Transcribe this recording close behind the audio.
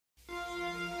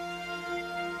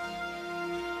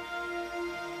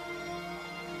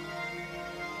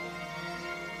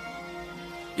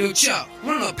Yo, Chuck,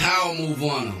 run a power move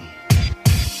on him.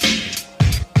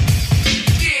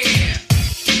 Yeah.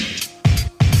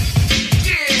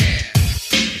 Yeah.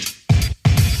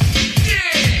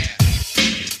 Yeah.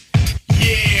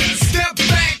 Yeah. Step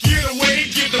back, get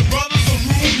away, give the brothers a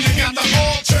room. You got the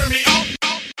all turn me up.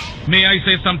 May I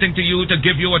say something to you to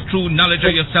give you a true knowledge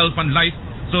of yourself and life,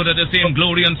 so that the same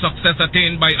glory and success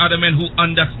attained by other men who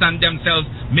understand themselves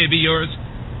may be yours?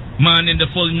 Man in the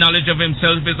full knowledge of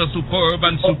himself is a superb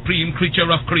and supreme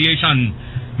creature of creation.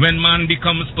 When man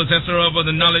becomes possessor of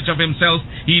the knowledge of himself,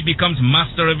 he becomes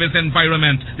master of his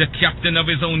environment, the captain of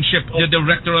his own ship, the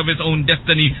director of his own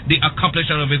destiny, the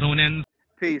accomplisher of his own ends.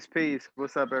 Peace.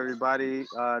 What's up, everybody?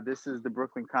 This is the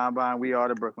Brooklyn Combine. We are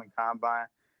the Brooklyn Combine.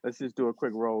 Let's just do a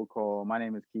quick roll call. My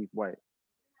name is Keith White.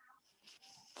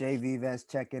 JV Vest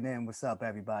checking in. What's up,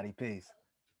 everybody? Peace.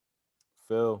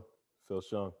 Phil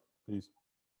Sean. Peace.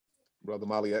 Brother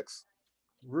Molly X.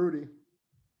 Rudy.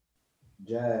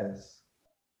 Jazz.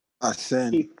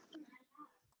 Asen.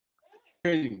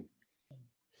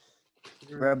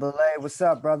 Rebel A, what's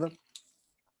up, brother?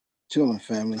 Chilling,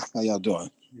 family. How y'all doing?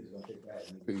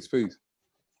 Peace.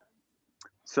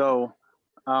 So,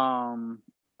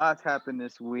 lots happened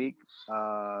this week.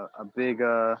 A big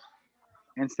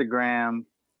Instagram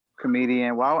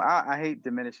comedian. Well, I hate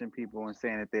diminishing people and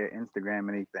saying that they're Instagram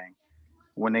anything.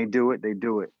 When they do it, they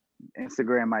do it.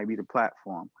 Instagram might be the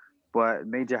platform, but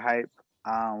Major Hype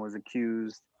was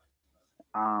accused.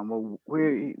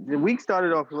 The week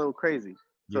started off a little crazy.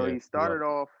 So he started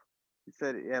off. He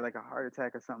said he had like a heart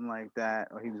attack or something like that,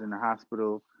 or he was in the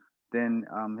hospital. Then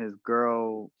his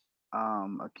girl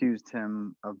accused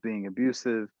him of being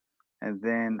abusive, and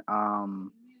then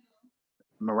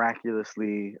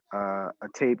miraculously a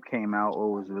tape came out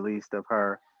or was released of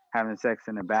her having sex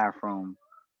in the bathroom.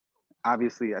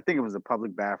 Obviously, I think it was a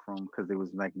public bathroom because there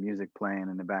was like music playing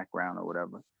in the background or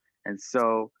whatever. And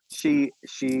so she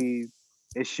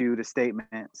issued a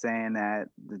statement saying that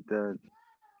the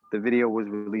video was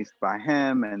released by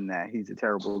him and that he's a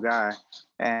terrible guy.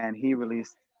 And he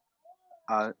released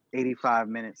a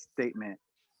 85-minute statement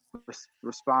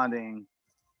responding,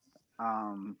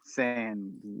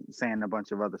 saying a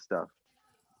bunch of other stuff.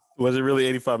 Was it really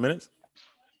 85 minutes?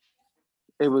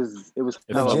 It was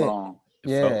hella long.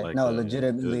 Yeah, like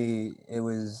legitimately, it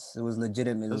was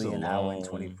legitimately an hour and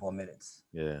 24 minutes.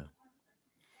 Yeah,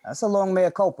 that's a long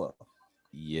mea culpa.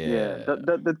 Yeah.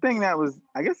 The thing that was,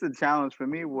 I guess, the challenge for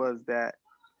me was that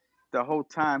the whole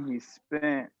time he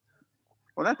spent,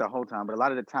 well, not the whole time, but a lot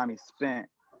of the time he spent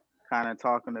kind of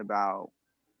talking about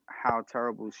how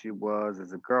terrible she was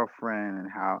as a girlfriend and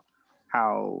how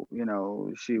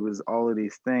she was all of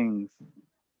these things.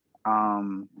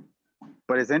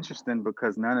 But it's interesting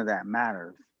because none of that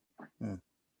matters.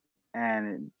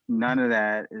 And none of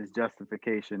that is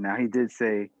justification. Now, he did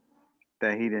say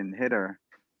that he didn't hit her,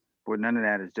 but none of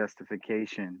that is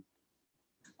justification.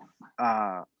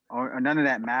 Or none of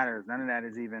that matters. None of that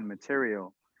is even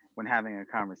material when having a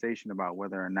conversation about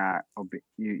whether or not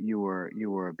you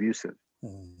were abusive.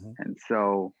 Mm-hmm. And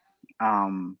so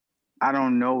I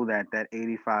don't know that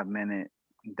 85-minute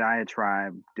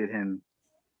diatribe did him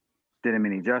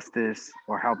any justice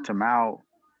or helped him out.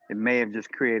 It may have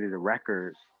just created a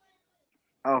record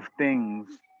of things,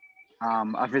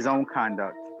 of his own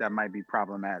conduct that might be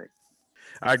problematic.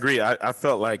 I agree. I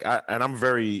felt like I'm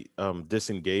very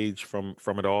disengaged from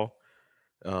it all,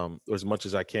 as much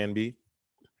as I can be.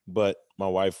 But my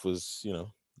wife was,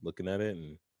 looking at it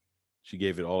and she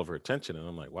gave it all of her attention. And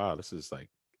I'm like, wow, this is like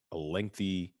a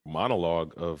lengthy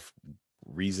monologue of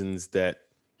reasons that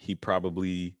he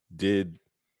probably did,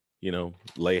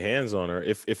 lay hands on her,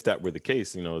 if that were the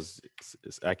case,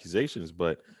 it's accusations.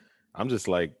 But I'm just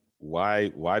like, why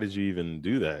did you even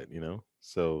do that?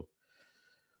 So,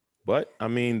 but I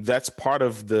mean, that's part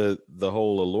of the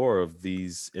whole allure of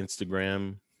these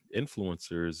Instagram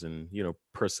influencers and,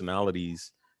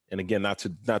 personalities. And again, not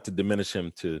to diminish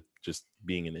him to just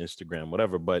being an Instagram,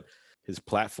 whatever, but his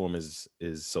platform is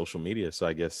social media. So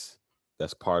I guess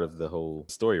that's part of the whole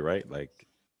story, right? Like,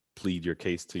 plead your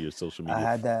case to your social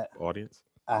media audience.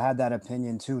 I had that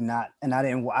opinion too. I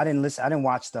didn't listen. I didn't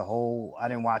watch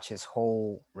his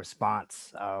whole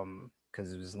response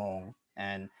because it was long.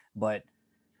 But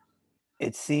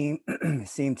it seemed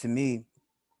to me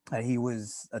that he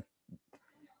was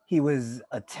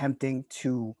attempting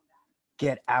to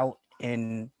get out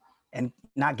and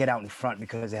not get out in front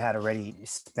because it had already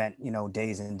spent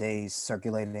days and days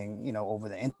circulating over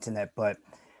the internet. But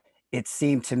it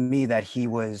seemed to me that he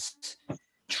was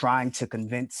trying to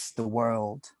convince the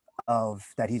world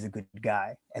that he's a good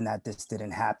guy and that this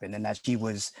didn't happen and that she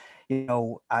was, in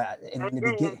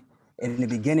in the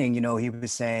beginning, you know, he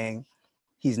was saying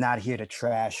he's not here to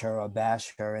trash her or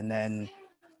bash her, and then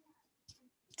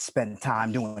spend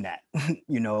time doing that,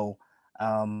 you know.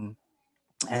 Um,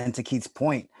 and to Keith's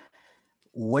point,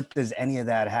 what does any of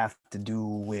that have to do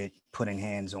with putting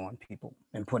hands on people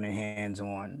and putting hands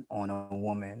on a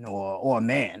woman or a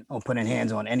man, or putting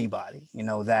hands on anybody? You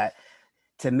know, that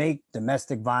to make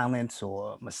domestic violence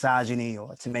or misogyny,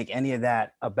 or to make any of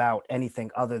that about anything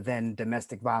other than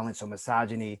domestic violence or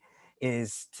misogyny,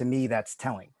 is, to me, that's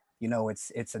telling. You know,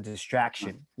 it's a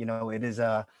distraction. You know, it is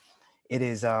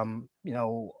you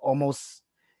know, almost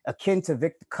akin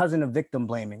to cousin of victim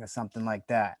blaming or something like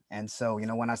that. And so, you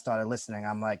know, when I started listening,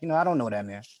 I'm like, you know, I don't know that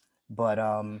man, but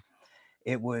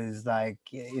it was like,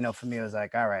 you know, for me, it was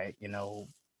like, all right, you know,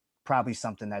 probably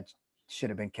something that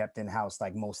should have been kept in house,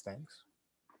 like most things.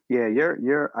 Yeah,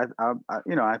 you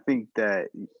know, I think that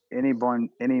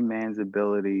any man's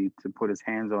ability to put his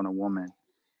hands on a woman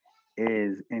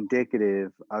is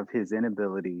indicative of his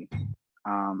inability,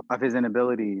 of his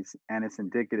inabilities, and it's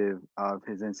indicative of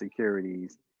his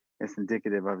insecurities. It's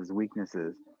indicative of his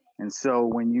weaknesses. And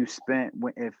so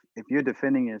if you're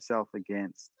defending yourself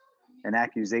against an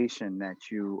accusation that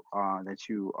you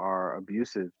are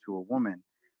abusive to a woman,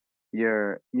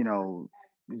 you know,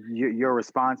 your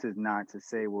response is not to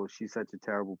say, well, she's such a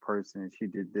terrible person, she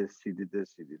did this, she did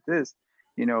this, she did this.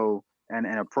 You know, and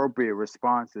an appropriate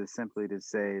response is simply to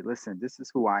say, listen, this is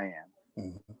who I am.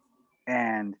 Mhm.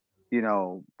 And you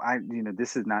know,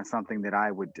 this is not something that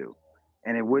I would do.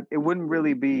 And it wouldn't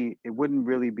really be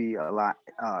a lot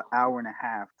hour and a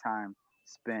half time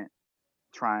spent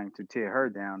trying to tear her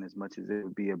down, as much as it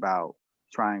would be about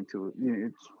trying to, you know,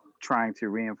 trying to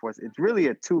reinforce. It's really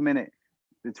a 2 minute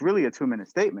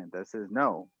statement that says,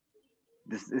 no,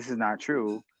 this is not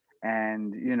true.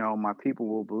 And you know, my people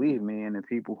will believe me, and the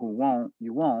people who won't,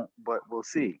 you won't, but we'll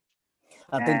see.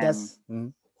 I think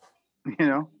And you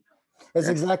know, that's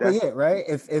exactly that's it, right?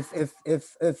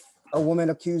 If a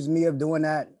woman accused me of doing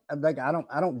that, I'm like, I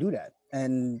don't do that,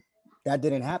 and that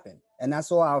didn't happen, and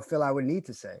that's all I feel I would need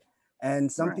to say.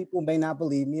 And some right. people may not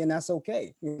believe me, and that's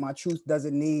okay. You know, my truth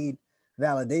doesn't need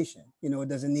validation. You know, it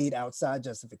doesn't need outside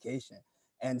justification.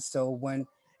 And so when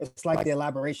it's like the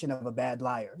elaboration of a bad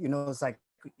liar, you know, it's like,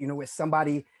 you know, where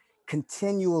somebody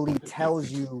continually tells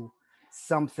you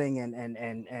something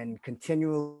and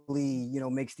continually, you know,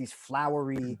 makes these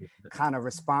flowery kind of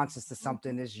responses to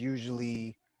something, is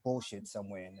usually bullshit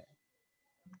somewhere in there.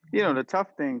 You know, the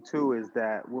tough thing too is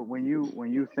that when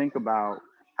you think about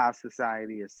how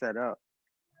society is set up,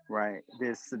 right?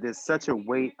 There's such a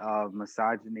weight of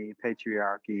misogyny,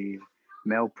 patriarchy,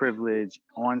 male privilege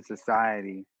on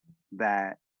society,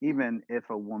 that even if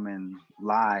a woman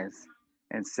lies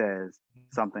and says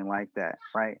something like that,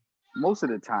 right? Most of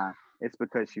the time, it's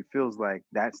because she feels like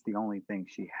that's the only thing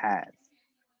she has,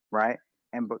 right?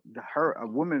 And but a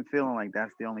woman feeling like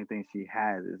that's the only thing she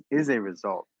has is a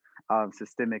result of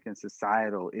systemic and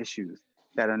societal issues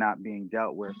that are not being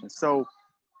dealt with. And so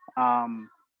um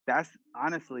that's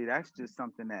honestly, that's just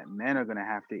something that men are going to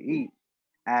have to eat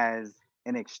as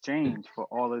an exchange for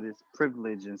all of this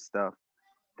privilege and stuff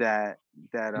that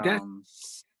that um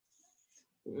That's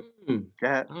mm, go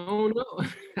ahead. I don't know.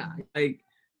 Like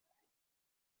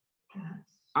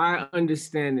I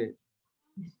understand it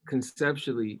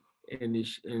conceptually and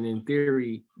in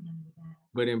theory,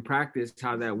 but in practice,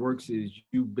 how that works is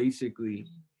you basically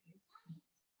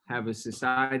have a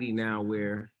society now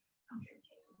where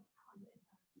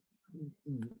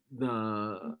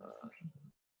the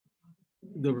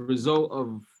the result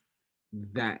of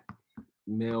that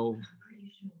male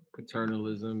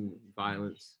paternalism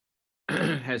violence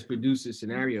has produced a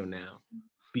scenario now,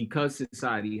 because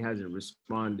society hasn't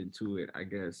responded to it, I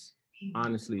guess,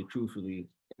 honestly, truthfully.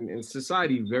 And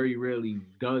society very rarely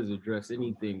does address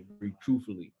anything very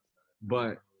truthfully.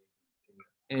 But,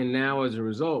 and now as a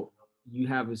result, you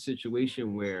have a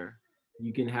situation where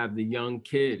you can have the young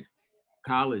kid,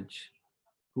 college,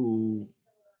 who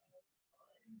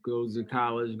goes to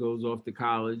college, goes off to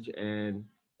college, and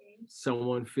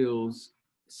someone feels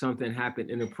something happened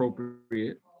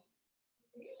inappropriate.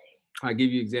 I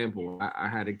give you an example. I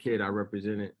had a kid I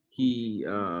represented. He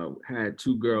had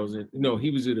two girls, and no, he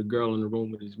was with a girl in the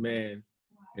room with his man,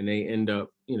 and they end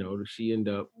up, you know, she end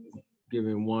up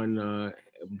giving one a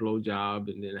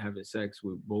blowjob and then having sex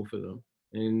with both of them.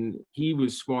 And he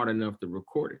was smart enough to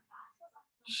record it.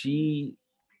 She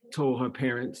told her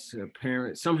parents. Her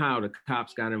parents, somehow the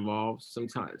cops got involved.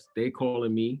 Sometimes they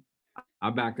calling me. I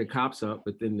back the cops up,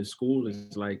 but then the school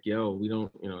is like, yo, we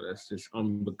don't, you know, that's just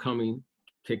unbecoming,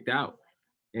 kicked out.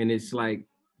 And it's like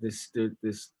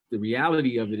the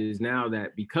reality of it is now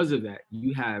that because of that,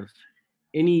 you have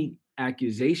any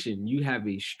accusation, you have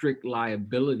a strict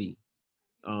liability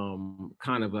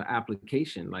kind of an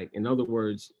application. Like, in other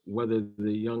words, whether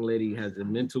the young lady has a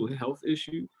mental health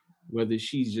issue, whether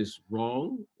she's just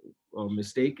wrong or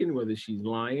mistaken, whether she's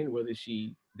lying, whether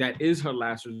that is her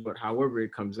last resort, however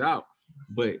it comes out.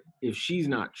 But if she's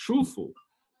not truthful,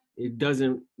 it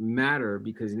doesn't matter,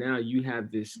 because now you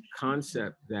have this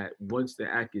concept that once the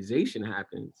accusation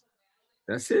happens,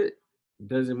 that's it. It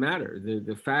doesn't matter.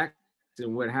 The facts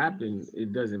and what happened,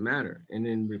 it doesn't matter. And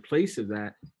in replace of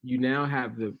that, you now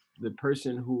have the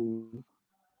person who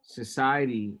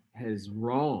society has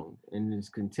wronged and is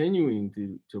continuing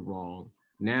to wrong,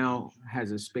 now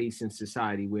has a space in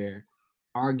society where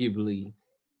arguably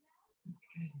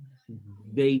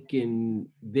they can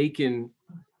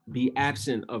be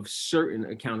absent of certain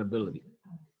accountability.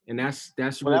 And that's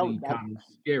Well, really kind of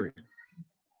scary.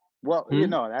 Well,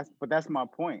 that's my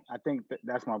point. I think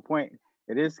that's my point.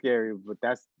 It is scary, but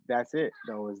that's it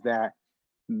though, is that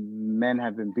men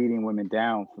have been beating women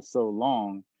down for so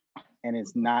long, and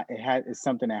it's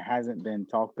something that hasn't been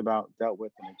talked about, dealt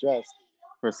with, and addressed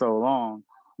for so long,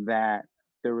 that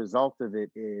the result of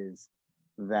it is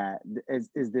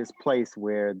this place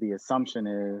where the assumption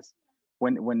is,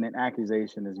 when an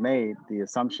accusation is made, the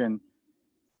assumption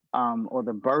or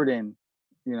the burden,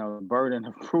 burden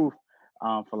of proof,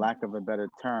 for lack of a better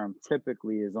term,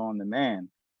 typically is on the man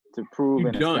to prove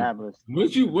and establish.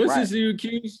 Once right. You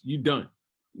accused, you done.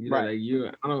 Right.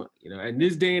 I don't. In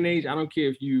this day and age, I don't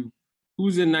care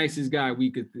who's the nicest guy we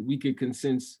could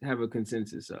have a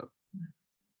consensus of.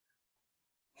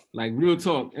 Like, real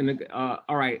talk. And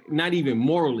all right, not even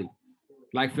morally.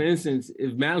 Like, for instance,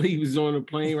 if Mally was on a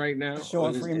plane right now,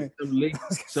 some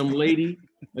lady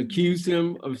accused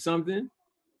him of something,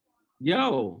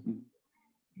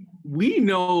 we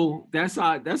know that's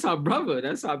our brother,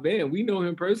 that's our man. We know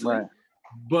him personally, right.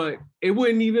 But it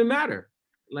wouldn't even matter.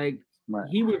 Like, right.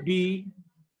 He would be,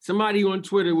 somebody on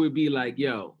Twitter would be like,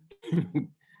 yo,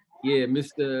 yeah,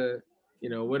 Mr.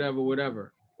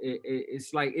 Whatever.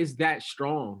 It's like, it's that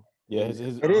strong. Yeah,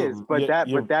 it is. But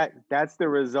that's the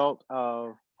result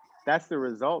of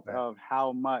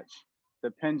how much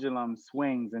the pendulum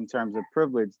swings in terms of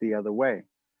privilege the other way.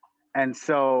 And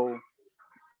so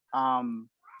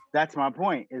that's my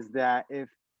point, is that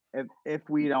if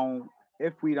we don't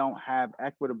have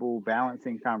equitable,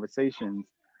 balancing conversations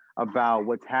about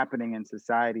what's happening in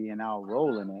society and our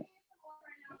role in it,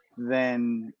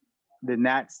 then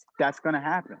that's going to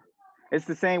happen. It's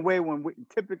the same way when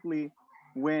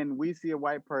we see a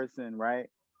white person, right,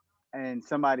 and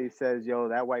somebody says, yo,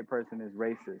 that white person is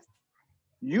racist,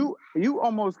 you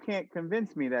almost can't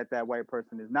convince me that white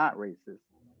person is not racist,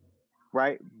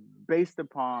 right, based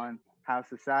upon how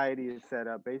society is set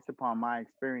up, based upon my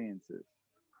experiences.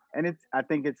 And I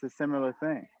think it's a similar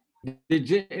thing. The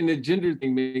gender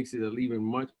thing makes it even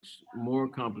much more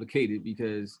complicated,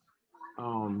 because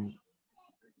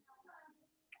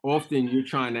often you're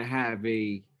trying to have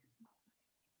a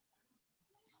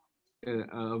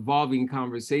evolving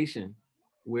conversation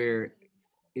where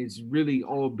it's really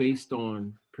all based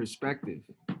on perspective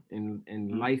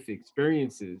and life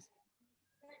experiences,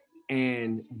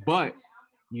 but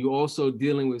you also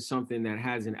dealing with something that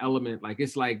has an element, like,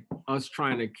 it's like us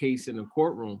trying to case in a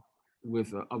courtroom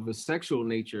of a sexual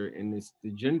nature, and it's the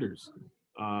genders.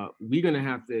 We're gonna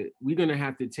have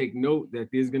to take note that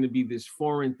there's gonna be this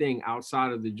foreign thing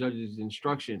outside of the judge's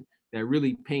instruction that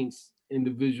really paints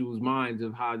individuals' minds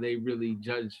of how they really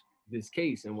judge this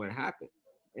case and what happened.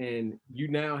 And you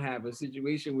now have a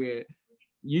situation where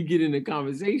you get in a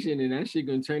conversation and that shit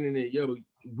gonna turn into, yo,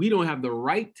 we don't have the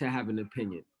right to have an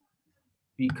opinion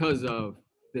because of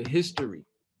the history.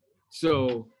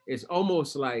 So it's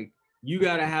almost like you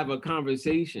gotta have a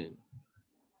conversation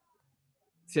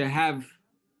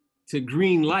to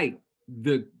green light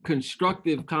the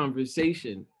constructive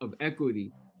conversation of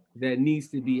equity that needs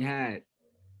to be had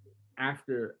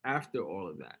after all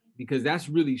of that, because that's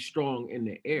really strong in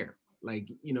the air. Like,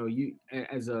 you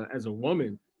as a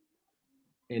woman,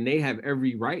 and they have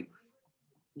every right,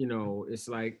 it's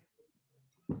like,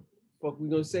 fuck we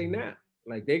gonna say now?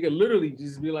 Like, they could literally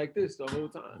just be like this the whole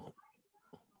time.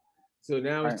 So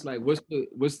now it's like, what's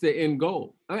the end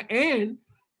goal? And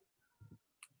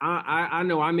I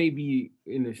know I may be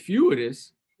in a few of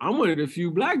this. I'm one of the few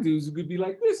black dudes who could be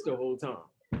like this the whole time.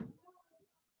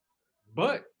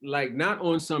 But like, not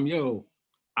on some, yo,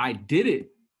 I did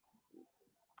it.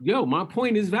 Yo, my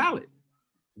point is valid.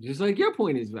 Just like your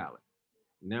point is valid.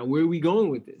 Now, where are we going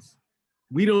with this?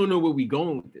 We don't know where we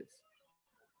going with this.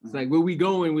 It's like, where we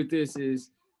going with this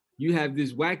is, you have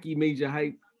this wacky major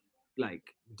hype,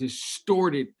 like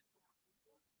distorted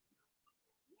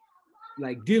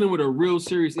like dealing with a real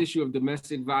serious issue of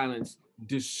domestic violence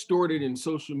distorted in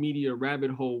social media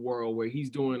rabbit hole world where he's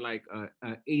doing like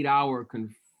a 8-hour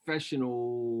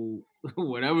confessional,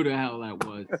 whatever the hell that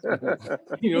was.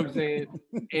 You know what I'm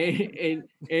saying?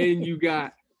 And you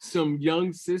got some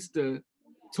young sister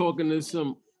talking to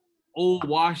some old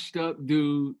washed up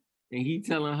dude, and he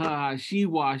telling her how she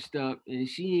washed up and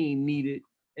she ain't needed.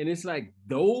 And it's like,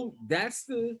 though, that's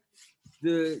the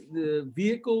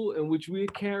vehicle in which we're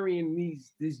carrying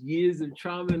these years of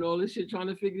trauma and all this shit, trying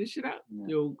to figure this shit out. Yeah.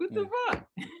 Yo, what the fuck?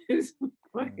 It's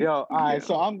like, Yo, all right.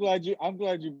 So I'm glad you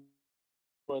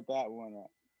brought that one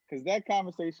up, because that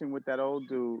conversation with that old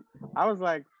dude, I was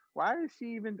like, why is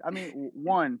she even? I mean,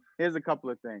 one, there's a couple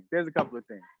of things.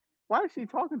 Why is she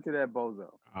talking to that bozo?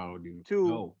 oh, dude. Two,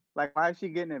 No. like, why is she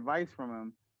getting advice from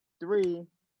him? Three,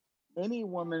 any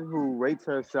woman who rates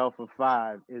herself a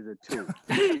 5 is a 2.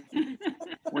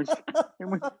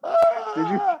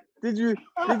 Did you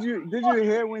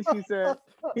hear when she said,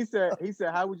 he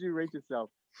said, how would you rate yourself?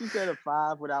 She said a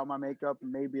 5 without my makeup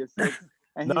and maybe a 6.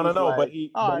 And he was like, but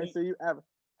so you have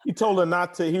he told her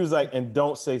not to. He was like, and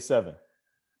don't say 7.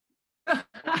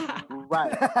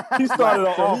 right. He started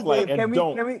Right. So off he like, gave- and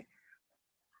don't.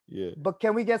 Yeah. But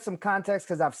can we get some context?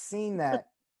 Because I've seen that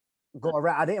go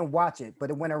around. I didn't watch it, but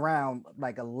it went around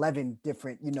like 11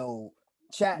 different,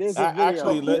 chats. There's a video.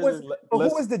 Actually, But let's who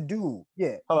was the dude?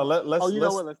 Yeah. hold on. Let's Oh, you know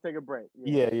let's, what? Let's take a break.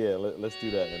 Yeah, let's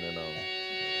do that, and then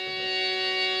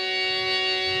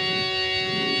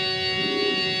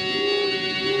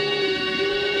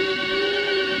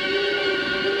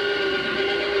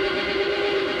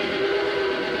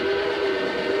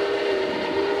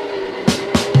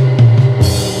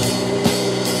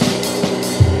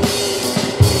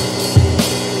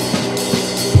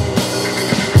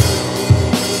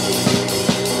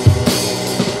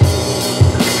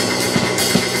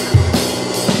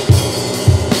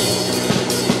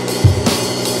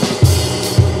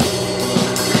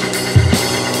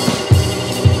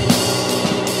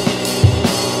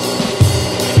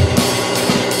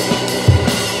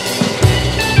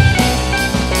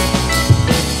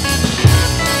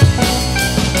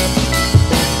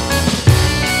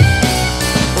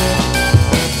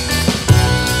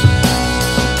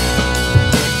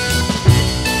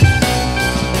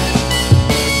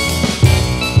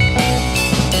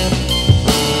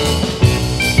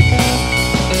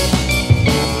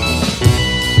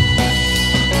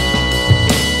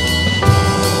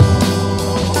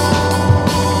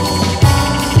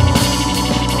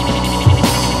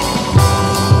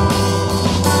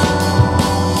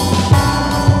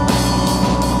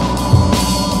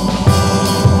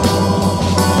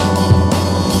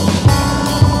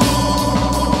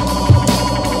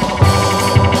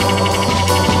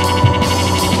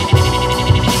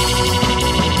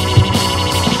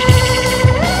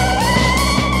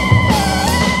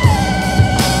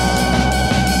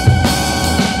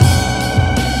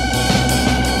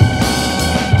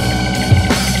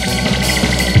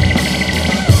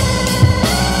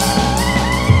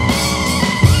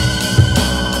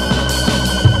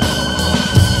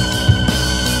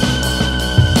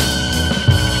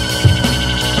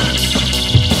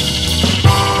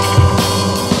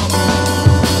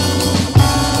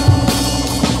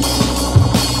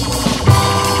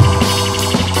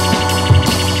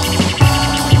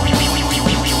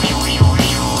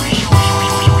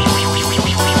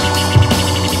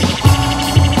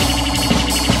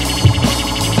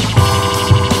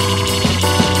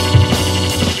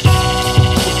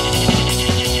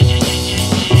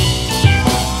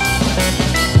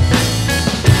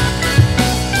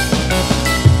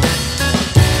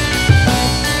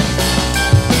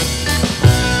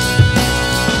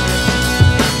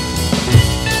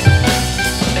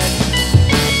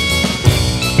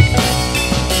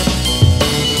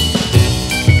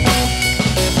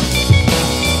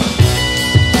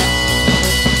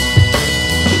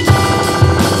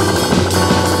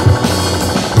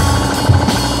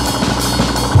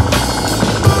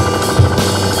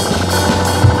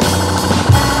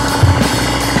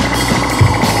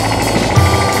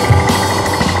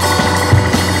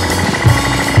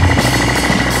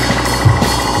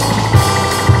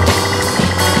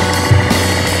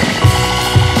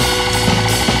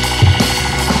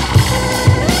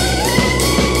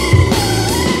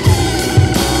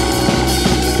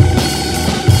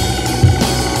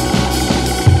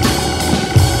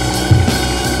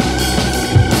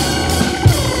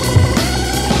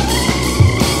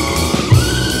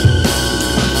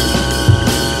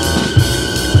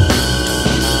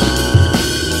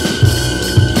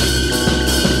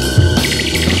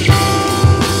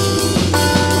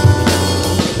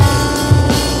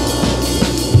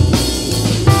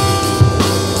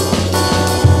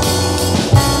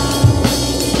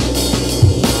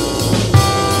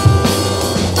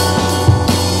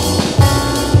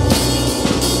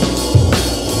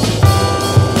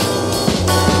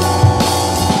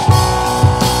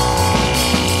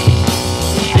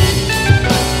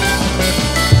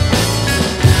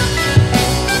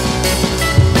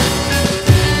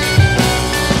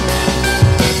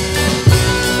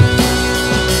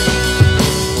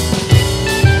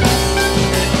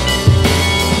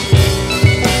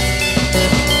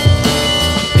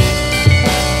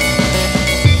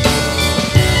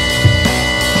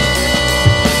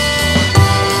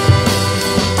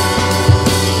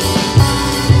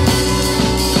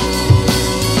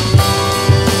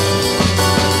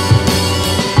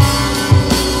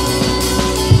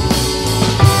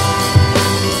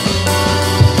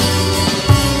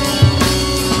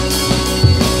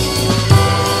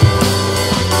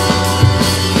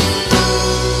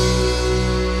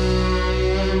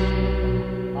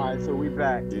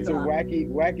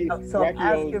So I'm wacky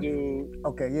asking, old dude.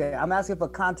 okay, yeah, I'm asking for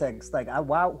context. Like,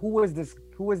 who is this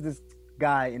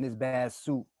guy in this bad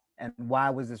suit, and why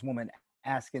was this woman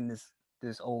asking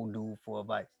this old dude for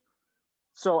advice?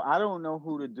 So I don't know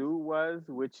who the dude was,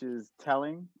 which is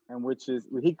telling, and which is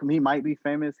he might be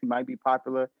famous, he might be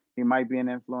popular, he might be an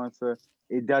influencer.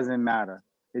 It doesn't matter.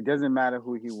 It doesn't matter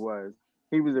who he was.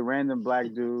 He was a random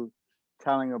black dude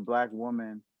telling a black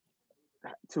woman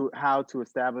to how to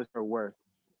establish her worth,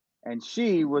 and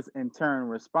she was in turn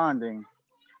responding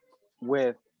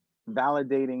with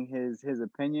validating his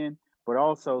opinion, but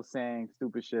also saying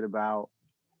stupid shit about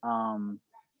um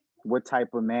what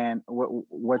type of man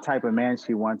what type of man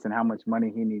she wants and how much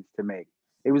money he needs to make.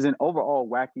 It was an overall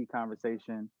wacky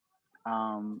conversation,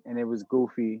 and it was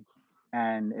goofy,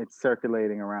 and it's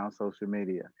circulating around social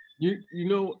media. You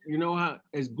know how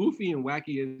as goofy and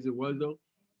wacky as it was though,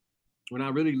 when I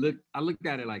looked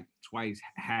at it like twice,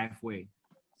 halfway.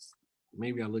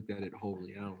 Maybe I looked at it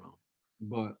wholly, I don't know.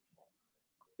 But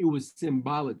it was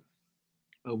symbolic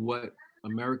of what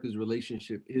America's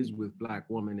relationship is with black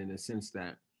women, in the sense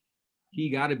that he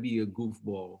got to be a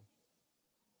goofball.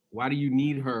 Why do you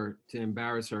need her to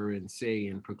embarrass her and say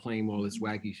and proclaim all this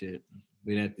wacky shit?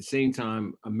 But at the same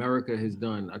time, America has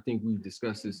done, I think we've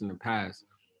discussed this in the past,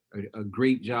 a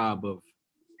great job of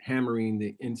hammering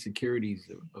the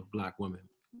insecurities of black women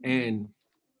and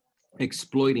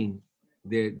exploiting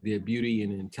their beauty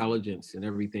and intelligence and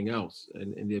everything else,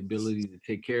 and the ability to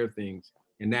take care of things.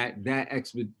 And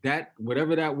that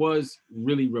whatever that was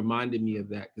really reminded me of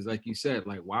that, because like you said,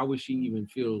 like, why would she even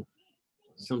feel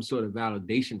some sort of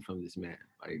validation from this man?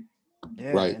 Like,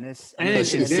 Yeah, Right. and it's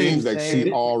It seems like she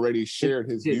say- already shared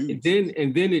his views.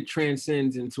 and then it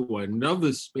transcends into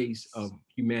another space of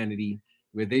humanity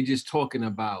where they just talking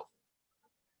about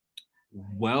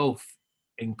wealth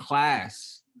and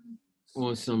class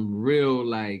on some real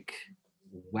like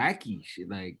wacky shit,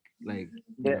 like you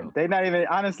know. They're not even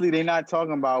honestly. They're not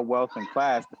talking about wealth and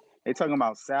class. They're talking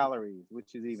about salaries,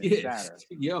 which is even Yes. sadder.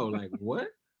 Yo, like what?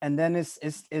 and then it's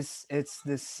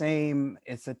the same.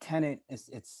 It's a tenant. It's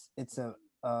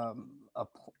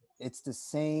the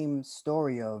same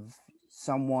story of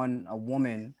a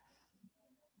woman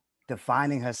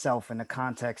defining herself in the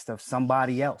context of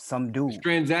somebody else, some dude.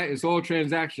 It's all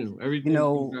transactional. Everything, You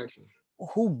know, transactional.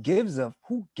 who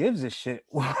gives a shit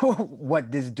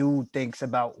what this dude thinks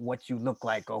about what you look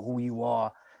like or who you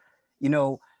are? You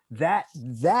know, that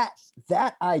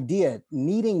idea,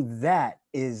 needing that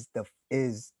is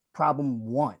problem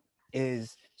one,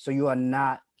 is so you are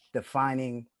not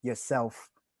defining yourself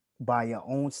by your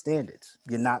own standards.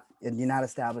 You're not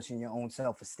establishing your own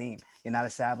self-esteem. You're not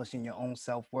establishing your own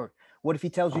self-worth. What if he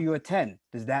tells you you're a 10?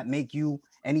 Does that make you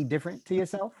any different to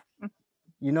yourself?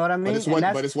 You know what I mean? What's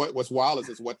wild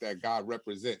is what that guy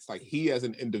represents. Like, he as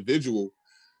an individual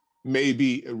may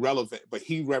be irrelevant, but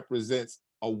he represents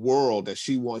a world that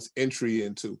she wants entry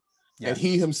into. Yes. And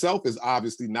he himself is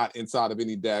obviously not inside of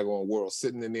any daggone world,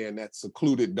 sitting in there in that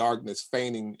secluded darkness,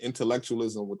 feigning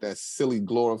intellectualism with that silly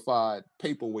glorified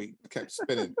paperweight kept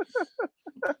spinning.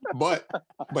 but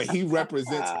he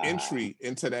represents entry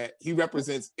into that. He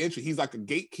represents entry. He's like a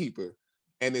gatekeeper.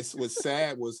 And what's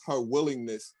sad was her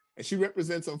willingness. And she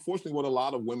represents, unfortunately, what a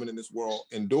lot of women in this world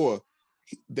endure.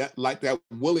 That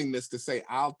willingness to say,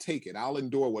 I'll take it. I'll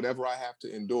endure whatever I have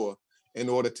to endure in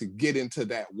order to get into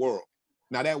that world.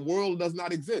 Now, that world does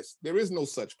not exist. There is no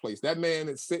such place. That man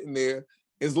is sitting there.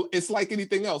 It's like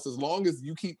anything else. As long as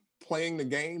you keep playing the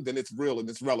game, then it's real and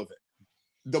it's relevant.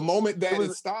 The moment that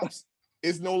it stops,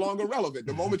 it's no longer relevant.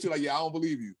 The moment you're like, yeah, I don't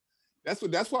believe you. That's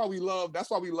why we love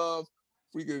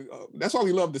the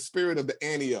spirit of the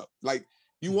ante up. Like,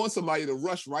 you want somebody to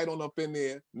rush right on up in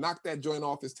there, knock that joint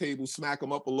off his table, smack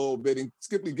him up a little bit, and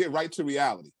get right to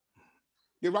reality.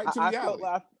 Get right to reality.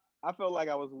 I felt like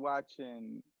I was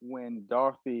watching when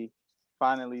Dorothy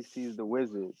finally sees the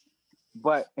wizard,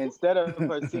 but instead of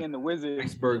her seeing the wizard,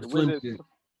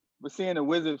 seeing the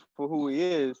wizard for who he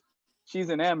is,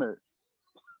 she's enamored.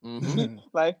 Mm-hmm.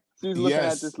 Like, she's looking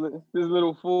at this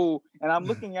little fool, and I'm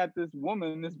looking at this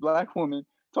black woman,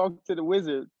 talk to the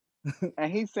wizard,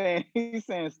 and he's saying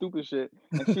stupid shit,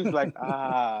 and she's like,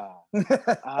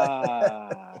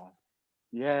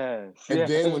 yes. And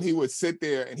then when he would sit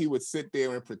there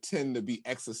and pretend to be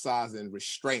exercising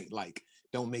restraint, like,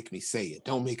 don't make me say it,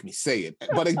 don't make me say it.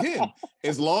 But again,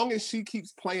 as long as she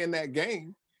keeps playing that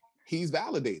game, he's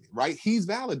validated, right? He's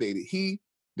validated.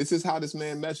 This is how this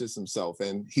man measures himself,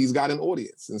 and he's got an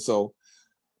audience. And so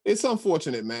it's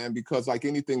unfortunate, man, because like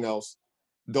anything else,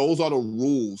 those are the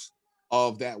rules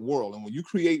of that world. And when you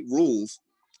create rules,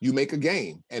 you make a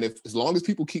game. And if as long as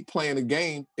people keep playing the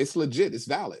game, it's legit, it's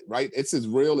valid, right? It's as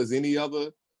real as any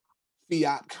other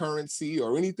fiat currency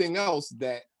or anything else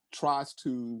that tries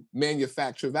to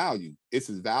manufacture value. It's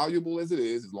as valuable as it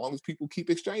is as long as people keep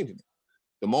exchanging it.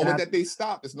 The moment that they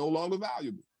stop, it's no longer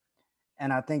valuable.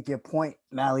 And I think your point,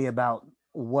 Mally, about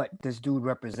what this dude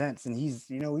represents, and he's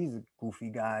a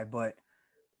goofy guy, but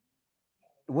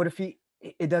what if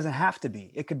it doesn't have to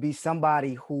be. It could be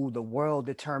somebody who the world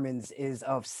determines is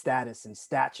of status and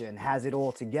stature and has it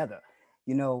all together,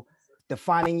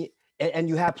 defining, and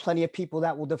you have plenty of people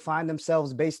that will define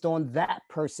themselves based on that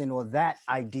person or that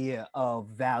idea of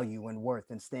value and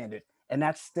worth and standard. And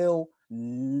that's still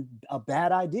a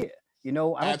bad idea. I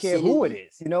don't care who it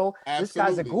is. This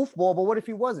guy's a goofball, but what if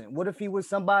he wasn't? What if he was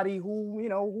somebody who, I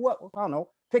don't know,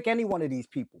 pick any one of these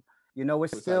people.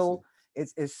 It's still,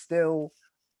 it's still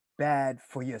bad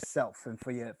for yourself and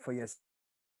for your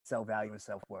self-value and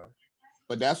self-worth.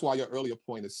 But that's why your earlier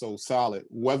point is so solid.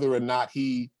 Whether or not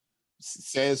he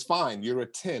says, fine, you're a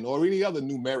 10, or any other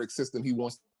numeric system he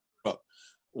wants to put up,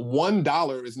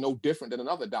 $1 is no different than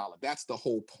another dollar. That's the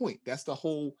whole point.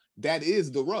 That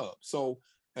is the rub. So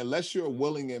unless you're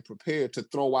willing and prepared to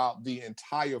throw out the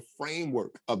entire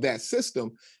framework of that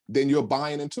system, then you're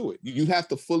buying into it. You have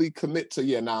to fully commit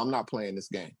to, I'm not playing this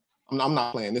game. I'm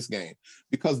not playing this game.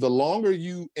 Because the longer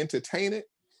you entertain it,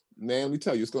 man, let me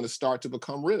tell you, it's going to start to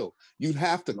become real. You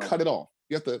have to cut it off.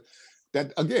 You have to,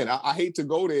 I hate to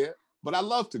go there, but I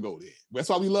love to go there. That's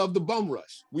why we love the bum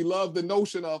rush. We love the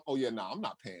notion of, I'm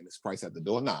not paying this price at the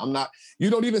door. I'm not. You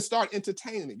don't even start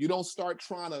entertaining it. You don't start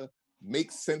trying to make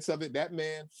sense of it. That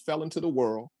man fell into the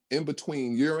world in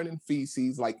between urine and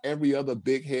feces like every other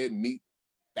big head meat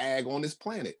bag on this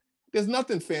planet. There's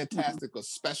nothing fantastic or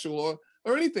special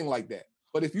or anything like that.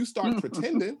 But if you start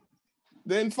pretending,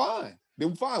 then fine.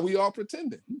 We all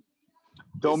pretending.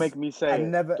 Don't make me say I it.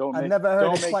 never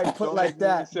heard it quite put like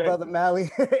that, Brother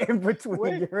Mally. In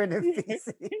between urine and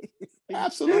feces.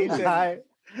 Absolutely.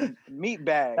 Meat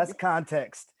bag. That's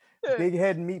context. Big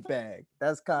head meat bag.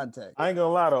 That's context. I ain't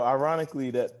gonna lie though.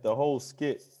 Ironically, that the whole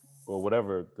skit or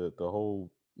whatever, the whole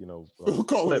we'll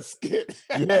call it a skit.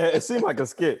 Yeah, it seemed like a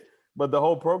skit. But the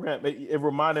whole program, it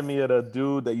reminded me of the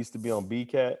dude that used to be on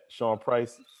BCAT, Sean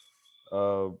Price.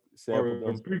 The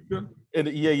preacher?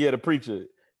 The preacher.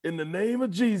 In the name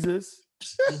of Jesus,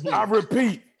 I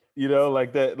repeat,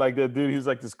 like that dude. He's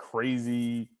like this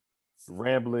crazy,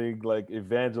 rambling, like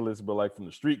evangelist, but like from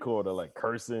the street corner, like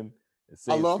cursing and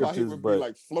saying I love how he would be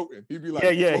like floating. He'd be like,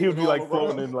 he would be like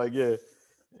floating in like,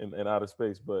 in outer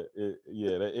space. But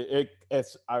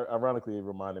ironically, it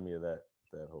reminded me of that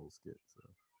whole skit. So.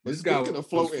 This guy was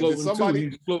floating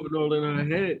he's floating all in our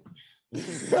head.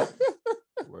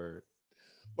 Word.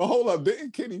 But hold up,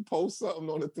 didn't Kenny post something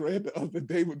on the thread the other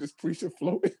day with this preacher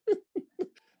floating?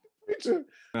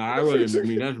 I really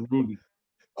mean that's Rudy.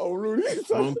 Oh, Rudy. I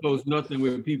don't post nothing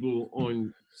with people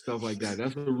on stuff like that.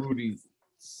 That's what Rudy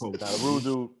posts.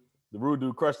 The rude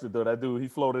dude crushed it though. That dude, he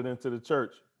floated into the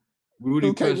church.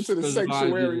 Rudy came into the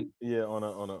sanctuary. Yeah, on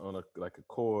a like a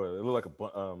cord. It looked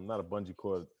like not a bungee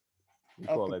cord.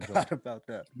 I forgot about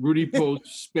that. Rudy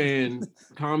posts span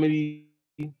comedy,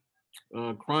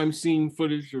 crime scene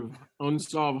footage of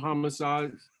unsolved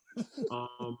homicides,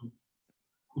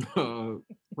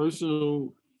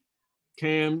 personal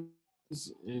cams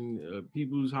in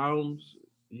people's homes.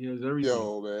 He has everything.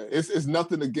 Yo, man, it's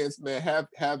nothing against, man.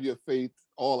 Have your faith,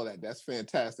 all of that. That's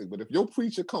fantastic. But if your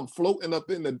preacher come floating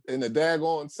up in the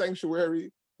daggone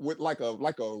sanctuary with like a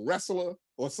wrestler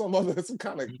or some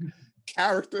kind of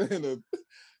character in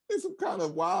some kind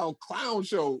of wild clown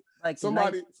show, like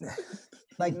somebody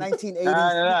like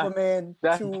 1980s Superman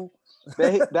 2.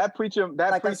 That preacher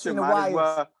might as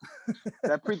well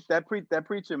that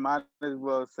preacher might as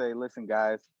well say, listen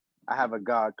guys, I have a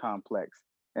God complex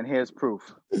and here's proof.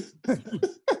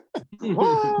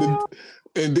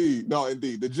 Indeed.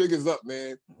 The jig is up,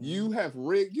 man. You have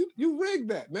rigged you rigged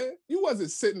that, man. You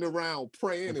wasn't sitting around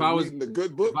praying reading the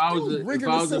good book. If I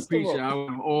was a preacher, I would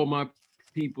have all my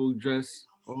people dressed,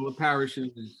 all the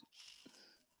parishes.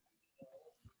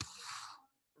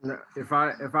 If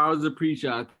I was a preacher,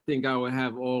 I think I would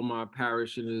have all my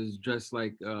parishioners dressed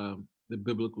like the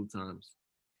biblical times.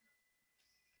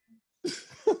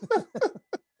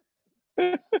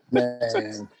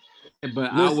 Man.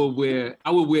 But I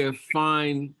would wear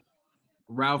fine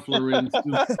Ralph Lauren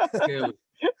suits.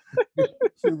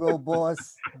 Hugo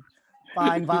Boss,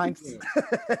 fine vines.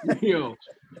 Yo.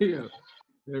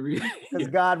 Because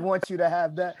God wants you to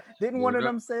have that. Didn't one of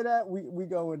them say that? We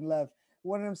go and left.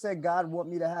 One of them said, God want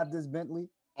me to have this Bentley.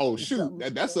 Oh shoot,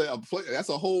 that's a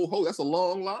whole that's a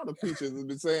long line of preachers have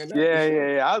been saying that.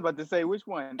 Yeah. I was about to say which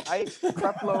one. Ike,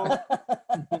 Creflo.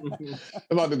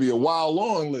 About to be a wild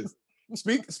long list.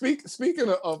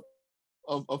 Speaking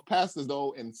of pastors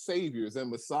though and saviors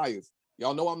and messiahs,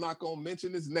 y'all know I'm not gonna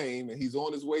mention his name and he's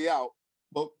on his way out.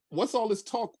 But what's all this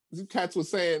talk? These cats were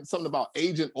saying something about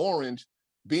Agent Orange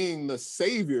being the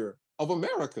savior of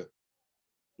America.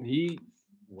 He is.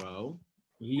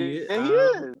 Yeah, he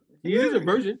is. He is a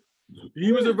virgin.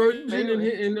 He was a virgin,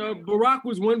 and Barack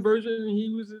was one virgin, and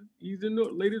he's the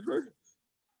latest virgin.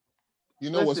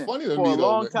 You know what's funny to for me a though?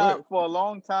 long time, for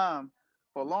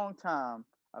a long time,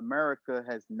 America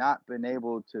has not been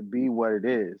able to be what it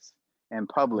is in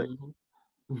public,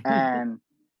 and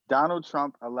Donald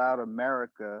Trump allowed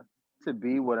America to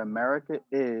be what America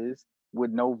is with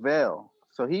no veil.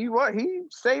 So he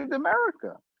saved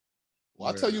America. Well,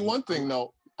 I'll tell you one thing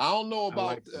though. I don't know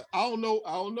about I don't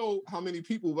know how many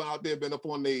people out there been up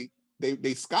on they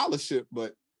scholarship,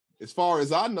 but as far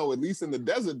as I know, at least in the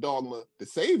desert dogma, the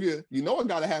savior, you know what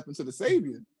gotta happen to the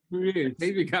savior. Yeah,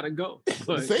 savior gotta go.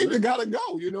 The savior gotta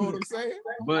go, you know what I'm saying?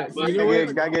 But you know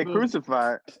what? Gotta get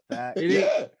crucified.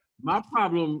 My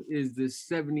problem is his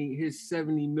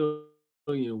 70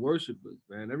 million worshipers,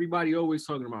 man. Everybody always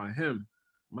talking about him.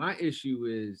 My issue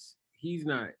is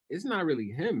it's not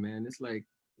really him, man. It's like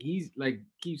he's, like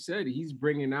Keith said, he's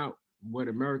bringing out what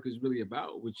America's really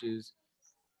about, which is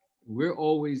we're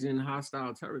always in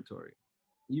hostile territory.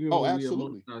 Even when we're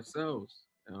amongst ourselves,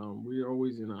 we're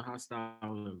always in a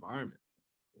hostile environment.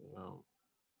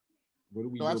 What do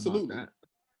we do about that?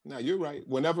 Now you're right.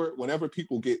 Whenever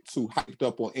people get too hyped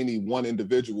up on any one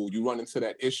individual, you run into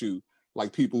that issue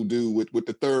like people do with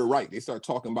the Third Reich. They start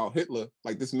talking about Hitler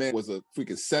like this man was a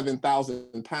freaking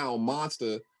 7,000-pound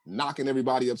monster knocking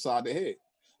everybody upside the head.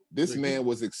 This man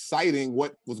was exciting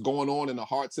what was going on in the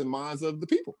hearts and minds of the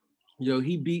people. Yo,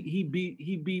 he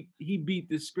beat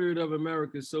the spirit of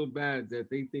America so bad that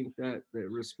they think that the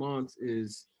response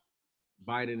is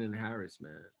Biden and Harris,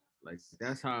 man. Like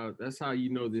that's how you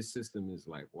know this system is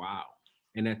like, wow.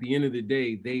 And at the end of the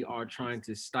day, they are trying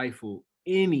to stifle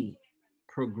any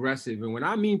progressive. And when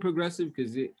I mean progressive,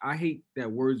 because I hate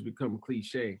that words become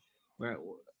cliche, but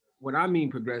what I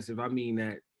mean progressive, I mean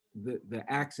that the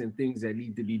acts and things that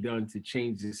need to be done to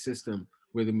change the system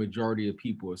where the majority of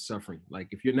people are suffering. Like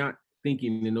if you're not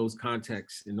thinking in those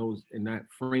contexts, in that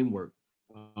framework,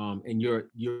 and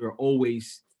you're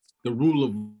always the rule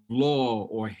of law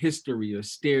or history or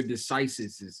stare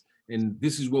decisis, and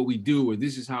this is what we do, or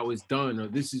this is how it's done, or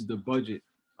this is the budget.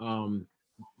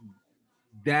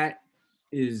 That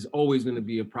is always going to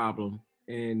be a problem.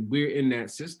 And we're in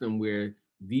that system where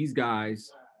these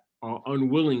guys are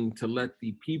unwilling to let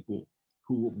the people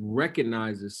who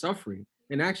recognize the suffering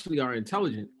and actually are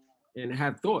intelligent and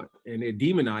have thought, and they're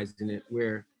demonizing it,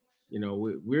 where, you know,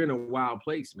 we're in a wild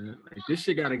place, man. Like this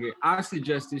shit I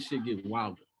suggest this shit get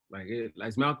wilder. Like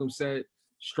as Malcolm said,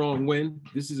 strong wind.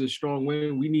 This is a strong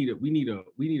wind. We need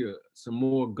some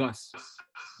more gusts.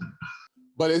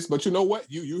 But you know what?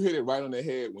 You hit it right on the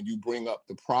head when you bring up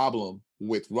the problem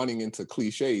with running into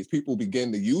cliches. People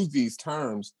begin to use these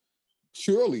terms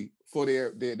purely for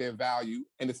their value,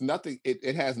 and it's nothing.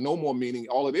 It has no more meaning.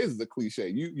 All it is a cliche.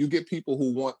 You get people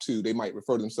who want to. They might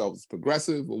refer to themselves as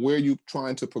progressive. But where are you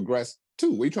trying to progress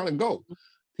to? Where are you trying to go?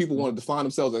 People want to define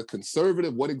themselves as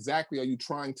conservative. What exactly are you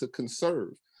trying to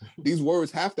conserve? These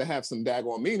words have to have some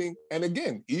daggone meaning. And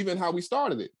again, even how we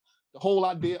started it, the whole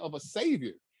idea of a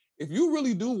savior. If you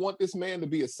really do want this man to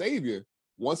be a savior,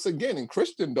 once again, in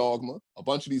Christian dogma, a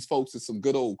bunch of these folks are some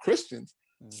good old Christians.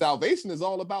 Salvation is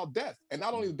all about death. And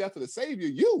not only the death of the savior,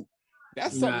 you.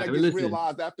 That's something that gets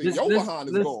realized after your behind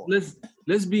is gone.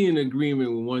 Let's be in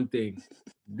agreement with one thing.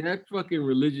 That fucking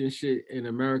religion shit in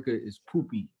America is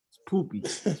poopy. It's poopy.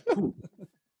 It's poop.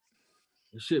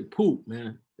 That shit poop,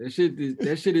 man. That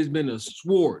shit has been a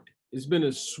sword. It's been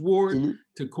a sword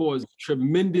to cause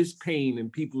tremendous pain in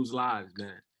people's lives,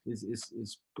 man.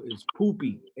 It's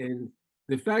poopy. And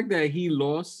the fact that he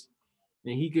lost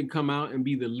and he could come out and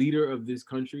be the leader of this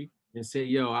country and say,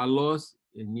 yo, I lost,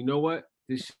 and you know what?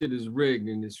 This shit is rigged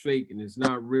and it's fake and it's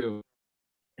not real.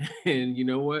 And you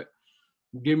know what?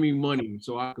 Give me money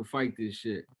so I can fight this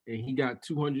shit. And he got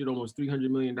almost $300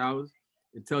 million.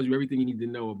 It tells you everything you need to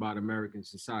know about American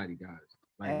society, guys.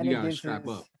 Like, and we gotta strap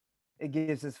up. It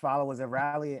gives his followers a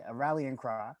rallying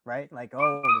cry, right? Like,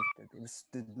 oh,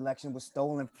 the election was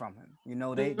stolen from him. You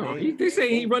know, they say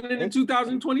he running in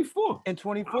 2024. In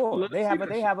 24, they have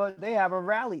a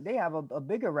rally. They have a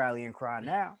bigger rallying cry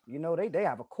now. You know, they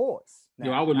have a cause. Now,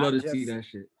 yo, I would love to see that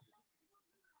shit.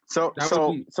 So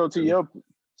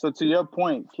to your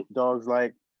point, dogs,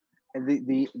 like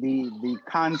the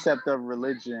concept of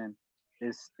religion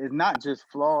is not just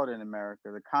flawed in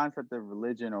America. The concept of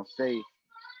religion or faith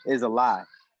is a lie.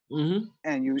 Mm-hmm.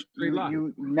 And you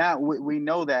now we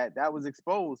know that was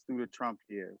exposed through the Trump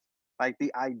years. Like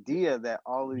the idea that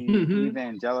all of these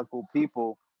evangelical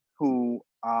people who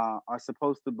are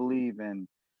supposed to believe in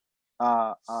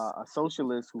a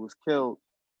socialist who was killed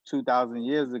 2,000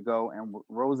 years ago and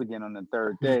rose again on the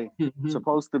third day,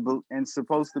 supposed to be.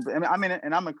 I mean,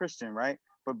 and I'm a Christian, right?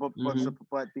 But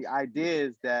the idea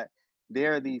is that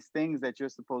there are these things that you're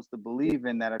supposed to believe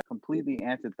in that are completely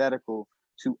antithetical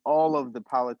to all of the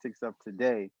politics of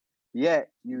today. Yet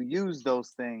you use those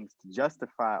things to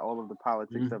justify all of the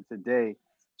politics of today.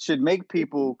 Should make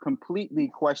people completely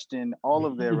question all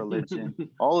of their religion,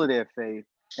 all of their faith,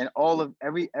 and all of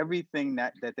everything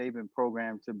that they've been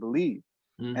programmed to believe.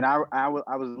 And I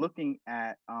was looking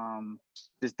at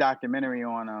this documentary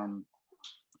on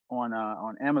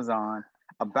Amazon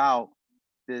about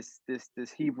this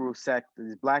Hebrew sect,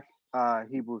 this black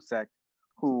Hebrew sect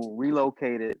who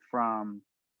relocated from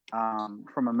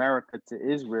America to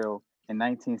Israel in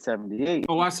 1978.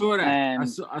 Oh, I saw that. And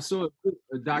I saw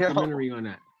a documentary on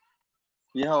that.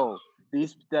 Yo,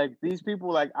 these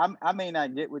people, like, I may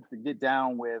not get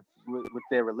down with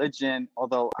their religion,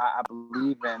 although I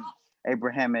believe in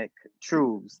Abrahamic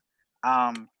truths.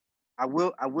 I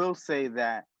will say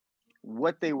that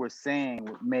what they were saying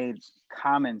made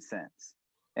common sense,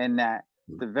 and that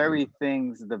the very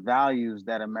things, the values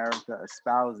that America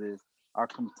espouses are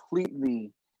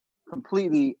completely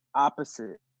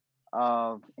opposite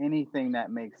of anything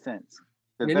that makes sense.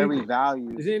 The very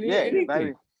values,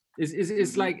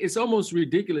 it's like, it's almost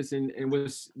ridiculous. And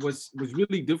what's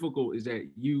really difficult is that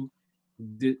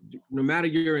no matter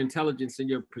your intelligence and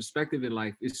your perspective in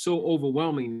life, is so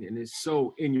overwhelming and it's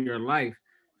so in your life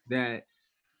that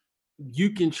you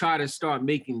can try to start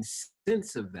making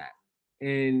sense of that.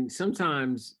 And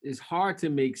sometimes it's hard to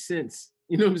make sense.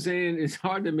 You know what I'm saying? It's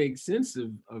hard to make sense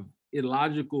of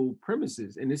illogical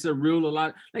premises. And it's a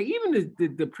lot, like even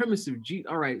the premise of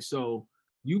all right, so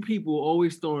you people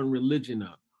always throwing religion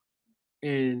up.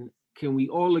 And can we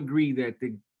all agree that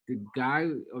the guy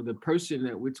or the person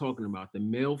that we're talking about, the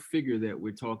male figure that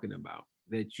we're talking about,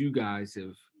 that you guys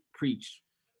have preached,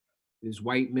 this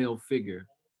white male figure,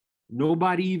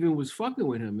 nobody even was fucking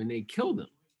with him and they killed him.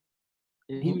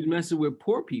 And he was messing with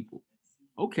poor people.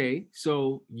 Okay,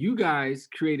 so you guys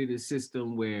created a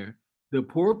system where the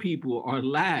poor people are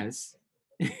last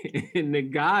and the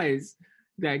guys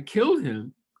that killed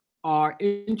him are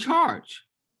in charge.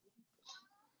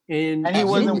 And he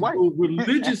wasn't white.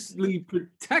 Religiously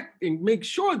protect and make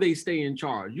sure they stay in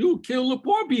charge. You kill the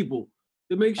poor people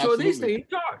to make sure they stay in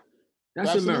charge.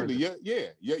 That's America.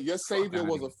 Your savior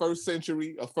was a first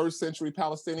century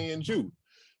Palestinian Jew.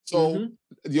 So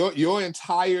your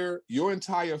entire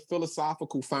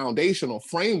philosophical foundational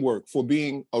framework for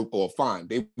being or fine,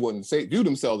 they wouldn't view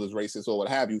themselves as racist or what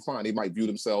have you. Fine, they might view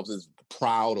themselves as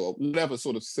proud or whatever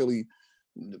sort of silly,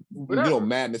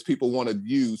 madness people want to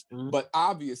use. But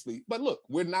look,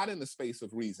 we're not in the space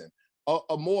of reason.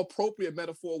 A more appropriate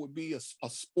metaphor would be a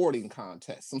sporting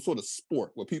contest, some sort of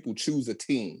sport where people choose a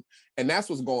team. And that's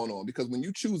what's going on, because when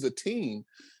you choose a team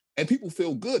and people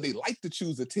feel good, they like to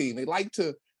choose a team. They like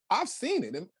to, I've seen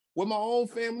it with my own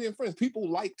family and friends. People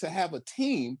like to have a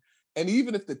team. And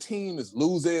even if the team is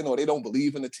losing or they don't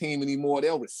believe in the team anymore,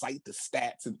 they'll recite the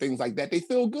stats and things like that. They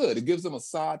feel good. It gives them a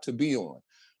side to be on.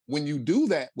 When you do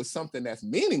that with something that's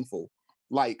meaningful,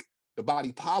 like the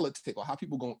body politic or how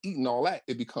people gonna eat and all that,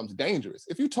 it becomes dangerous.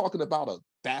 If you're talking about a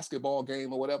basketball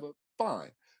game or whatever,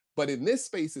 fine. But in this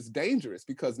space, it's dangerous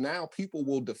because now people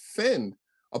will defend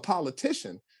a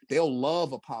politician. They'll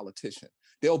love a politician.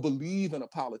 They'll believe in a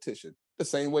politician the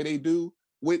same way they do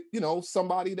with,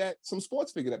 some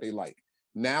sports figure that they like.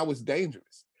 Now it's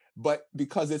dangerous. But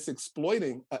because it's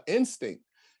exploiting an instinct,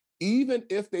 even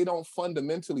if they don't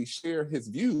fundamentally share his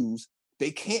views,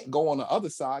 they can't go on the other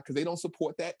side because they don't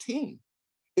support that team.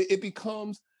 It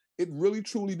really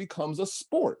truly becomes a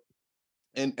sport.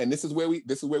 And this is where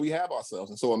we have ourselves.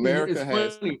 And so America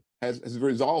has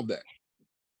resolved that.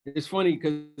 It's funny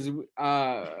because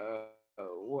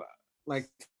like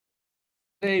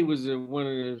today was one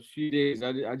of the few days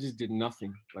I just did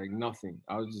nothing. Like nothing.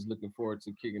 I was just looking forward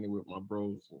to kicking it with my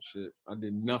bros and shit. I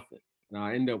did nothing. And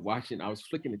I ended up I was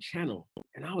flicking the channel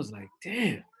and I was like,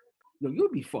 damn, you'll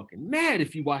be fucking mad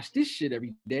if you watch this shit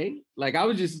every day. Like I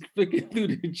was just flicking through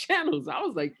the channels. I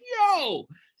was like, yo,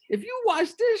 if you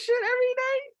watch this shit every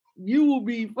day, you will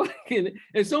be fucking,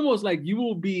 it's almost like you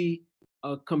will be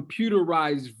a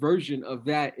computerized version of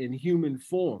that in human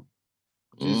form.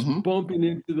 just Mhm. bumping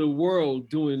into the world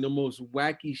doing the most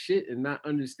wacky shit and not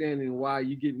understanding why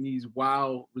you're getting these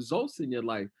wild results in your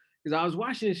life. Because I was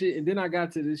watching shit and then I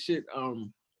got to this shit,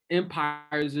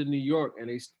 Empires in New York, and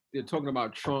they're talking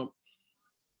about Trump.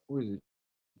 What is it?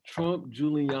 Trump,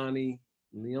 Giuliani,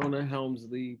 Leona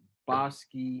Helmsley,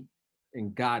 Bosky,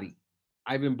 and Gotti,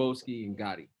 Ivan Bosky and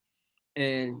Gotti.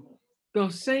 And the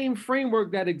same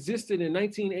framework that existed in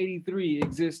 1983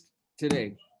 exists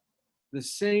today. The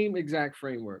same exact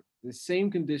framework, the same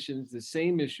conditions, the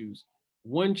same issues.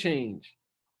 One change.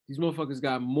 These motherfuckers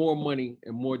got more money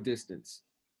and more distance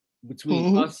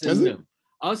between Mhm. us That's and it. them.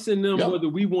 Us and them, Yep. whether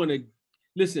we want to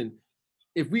listen,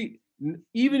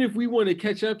 even if we want to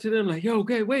catch up to them, like, yo,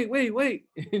 okay, wait,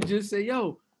 and just say,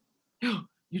 yo,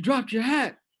 you dropped your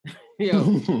hat.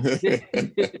 Yo,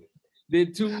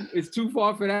 it's too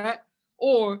far for that.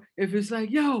 Or if it's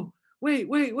like, yo, wait,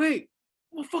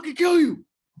 I'll fucking kill you.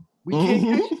 We can't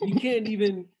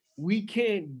Mhm. we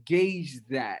can't gauge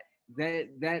that.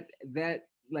 That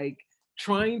like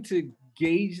trying to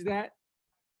gauge that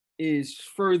is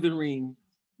furthering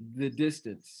the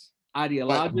distance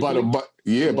ideologically But and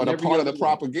in a every part of other the way.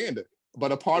 propaganda.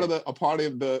 But a part of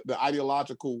the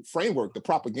ideological framework, the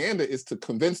propaganda is to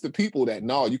convince the people that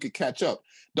no, you could catch up.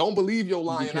 Don't believe your You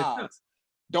can lying catch up. eyes.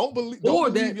 Don't believe Or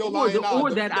your lying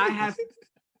eyes. that I have.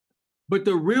 But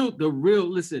the real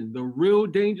listen, the real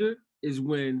danger is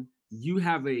when you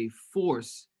have a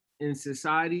force in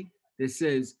society that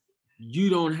says you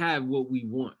don't have what we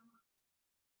want.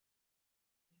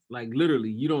 Like literally,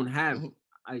 you don't have Mhm.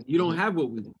 you don't have what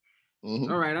we want. Mhm.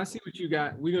 All right, I see what you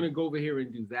got. We're gonna go over here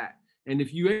and do that. And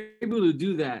if you're able to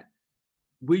do that,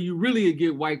 where you really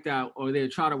get wiped out or they'll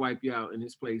try to wipe you out in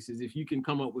this place is if you can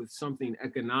come up with something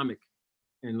economic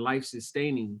and life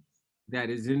sustaining that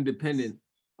is independent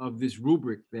of this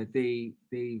rubric that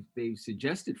they've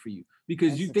suggested for you.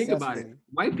 Because And you think about it, successfully.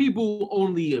 white people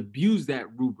only abuse that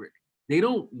rubric. They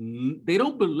don't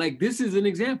like, this is an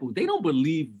example. They don't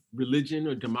believe religion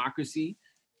or democracy.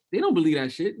 They don't believe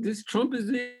that shit. This Trump is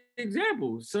the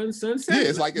example. Son said Yeah, it.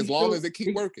 it's like as long as it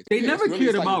keep working. They Yeah, never it's really,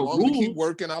 cared it's like, about as long as it keep rules.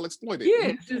 working, I'll exploit it. Yeah,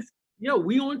 Mhm. it's just, yo,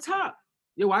 we on top.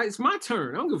 Yo, it's my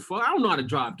turn. I don't give a fuck. I don't know how to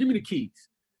drive. Give me the keys.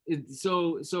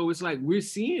 So it's like we're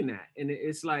seeing that, and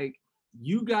it's like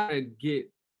you gotta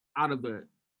get out of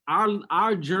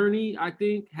our journey. I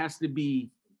think has to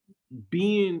be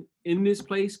being in this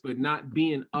place, but not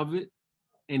being of it,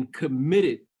 and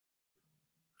committed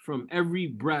from every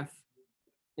breath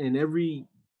and every,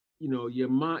 your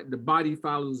mind. The body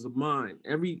follows the mind.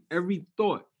 Every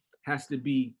thought has to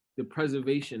be the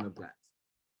preservation of that.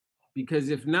 Because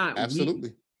if not,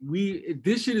 Absolutely.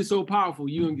 this shit is so powerful,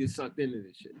 you gonna get sucked into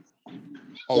this shit.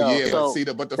 Oh Yo, yeah,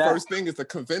 so but the that- first thing is to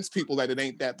convince people that it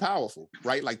ain't that powerful,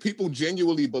 right? Like people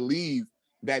genuinely believe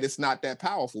that it's not that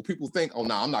powerful. People think, oh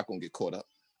no, I'm not gonna get caught up.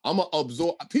 I'm gonna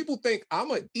absorb. People think I'm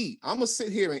gonna eat. I'm gonna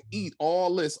sit here and eat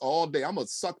all this all day. I'm gonna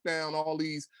suck down all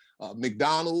these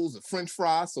McDonald's, French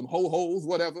fries, some ho-hos,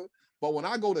 whatever. But when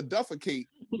I go to defecate,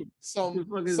 some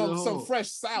fresh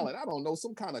salad, I don't know,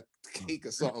 some kind of cake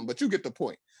or something, but you get the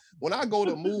point. When I go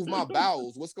to move my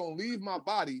bowels, what's gonna leave my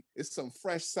body is some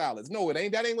fresh salads. No, it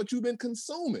ain't. That ain't what you've been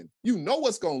consuming. You know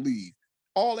what's gonna leave.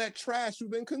 All that trash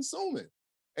you've been consuming.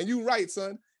 And you right,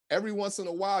 son. Every once in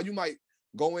a while, you might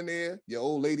go in there, your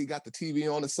old lady got the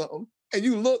TV on or something, and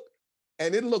you look,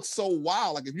 and it looks so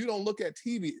wild. Like if you don't look at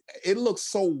TV, it looks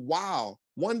so wild.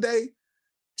 One day,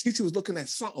 Chichi was looking at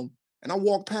something, and I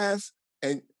walked past,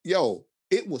 and yo,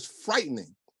 it was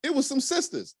frightening. It was some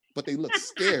sisters, but they looked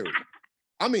scary.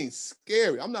 I mean,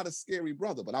 scary. I'm not a scary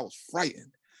brother, but I was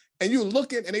frightened. And you're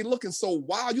looking, and they looking so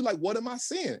wild. You're like, what am I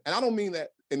seeing? And I don't mean that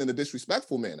in a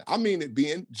disrespectful manner. I mean it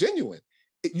being genuine.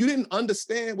 You didn't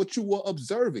understand what you were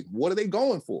observing. What are they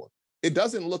going for? It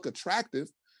doesn't look attractive,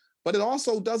 but it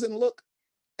also doesn't look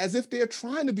as if they're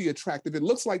trying to be attractive. It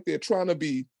looks like they're trying to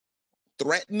be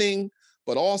threatening,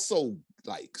 but also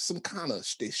like some kind of,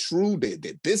 they're shrewd,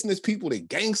 they're business people, they're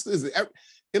gangsters.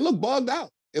 It looked bugged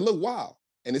out. It looked wild.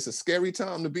 And it's a scary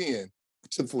time to be in.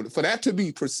 For that to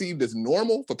be perceived as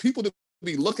normal, for people to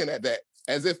be looking at that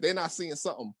as if they're not seeing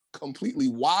something completely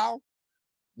wild,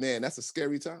 man, that's a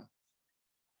scary time.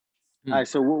 All right,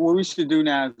 so what we should do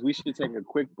now is we should take a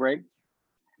quick break,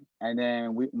 and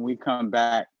then when we come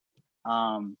back,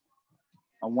 I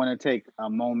want to take a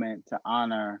moment to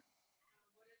honor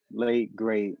late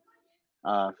great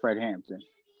Fred Hampton,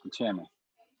 the chairman.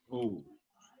 Oh,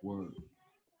 word.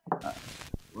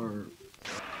 Word.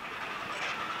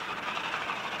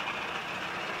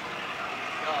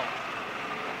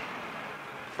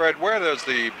 Fred, where does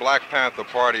the Black Panther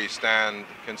Party stand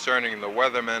concerning the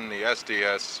Weathermen, the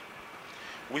SDS?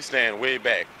 We stand way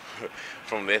back.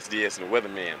 from the SDS and the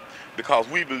Weatherman, because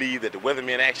we believe that the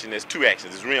Weatherman action, there's two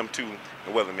actions, there's RIM 2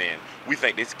 and Weatherman. We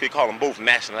think they could call them both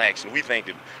national action. We think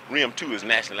that RIM 2 is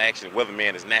national action,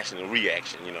 Weatherman is national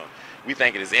reaction, you know. We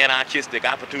think it is anarchistic,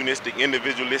 opportunistic,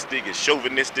 individualistic, it's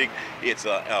chauvinistic, it's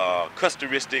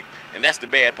custoristic, and that's the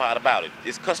bad part about it.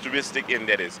 It's custoristic in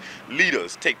that its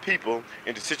leaders take people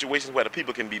into situations where the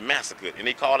people can be massacred, and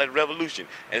they call that revolution.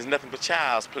 And it's nothing but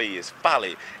child's play, it's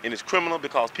folly, and it's criminal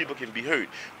because people can be hurt.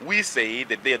 We say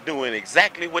that they're doing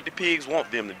exactly what the pigs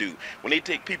want them to do. When they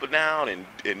take people down and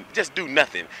just do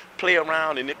nothing, play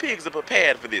around, and the pigs are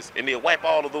prepared for this, and they'll wipe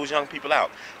all of those young people out.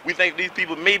 We think these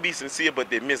people may be sincere,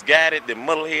 but they're misguided, they're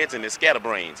muddleheads, and they're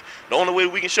scatterbrains. The only way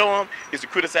we can show them is to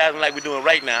criticize them like we're doing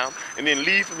right now, and then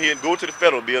leave from here and go to the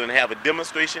federal building and have a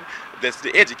demonstration that's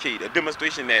to educate, a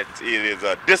demonstration that is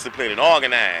disciplined and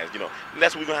organized, you know. And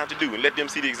that's what we're going to have to do, and let them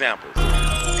see the examples.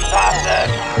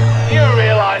 Bastard, you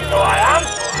realize who I am?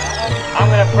 I'm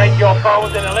going to break your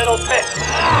bones in a little bit.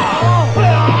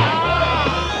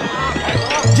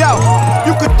 Yo,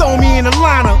 you could throw me in a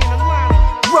lineup.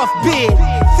 Rough beard,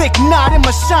 thick knot and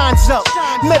my shines up.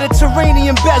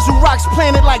 Mediterranean bezel rocks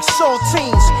planted like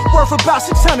saltines. Worth about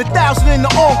 600,000 in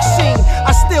the auction.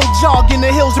 I still jog in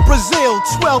the hills of Brazil.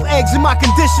 12 eggs in my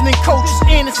conditioning coach is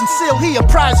Anderson Seal. He a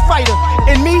prize fighter,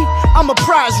 and me, I'm a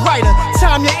prize writer.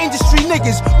 Time your industry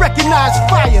niggas recognize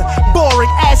fire. Boric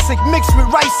acid mixed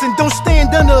with rice, and don't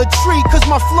stand under a tree cause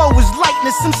my flow is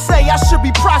lightness. Some say I should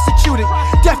be prosecuted.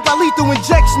 Death by lethal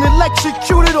injection,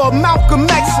 electrocuted, or Malcolm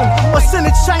X him, or send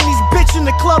a Chinese bitch in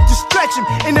the club to stretch him.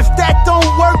 And if that don't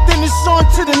work, then it's on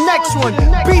to the next one.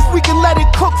 Beef, we can let it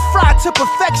cook, fry to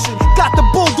perfection. Got the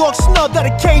bulldog snub that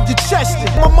it caved to Chester.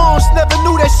 My moms never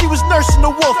knew that she was nursing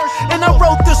a wolf, and I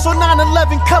wrote this on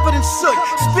 9/11 covered in soot.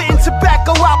 Spitting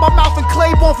tobacco out my mouth and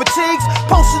Claiborne fatigues.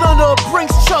 Posted under a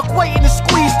Brinks truck waiting to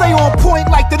squeeze. Stay on point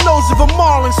like the nose of a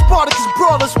marlin. Spartacus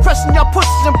brawlers pressing your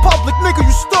pussies in public. Nigga,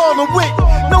 you stalling with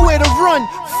nowhere to run.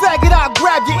 Faggot, I'll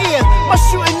grab your ear. My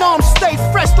shooting arms stay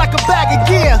fresh like a bag of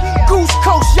gear. Goose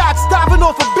Coast yachts diving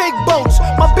off of big boats.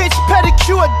 My bitch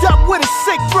pedicured up with a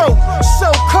sick throat. So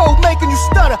cold, making you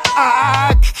stutter.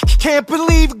 I can't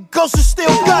believe ghosts are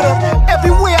still gutter.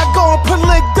 Everywhere I go, I'm put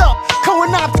licked up.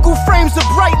 Cohen optical frames of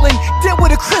Breitling, did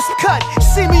with a crisp cut.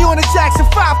 See me on the Jackson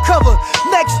 5 cover.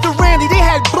 Next to Randy, they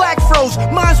had black froze.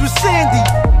 Mine's was Sandy.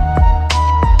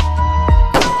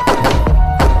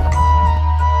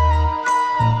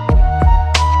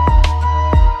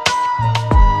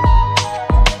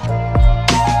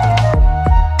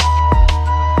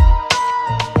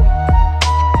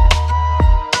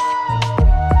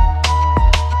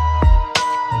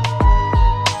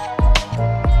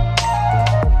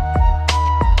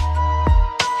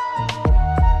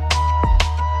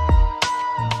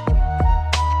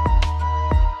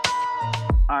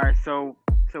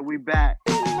 So we back.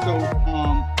 So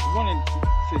wanted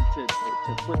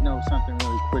to footnote something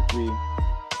really quickly.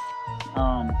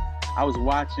 I was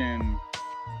watching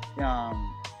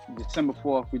December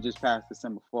 4th. We just passed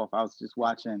December 4th. I was just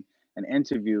watching an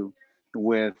interview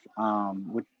with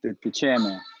the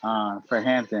chairman, Fred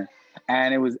Hampton,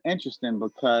 and it was interesting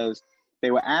because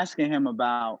they were asking him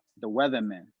about the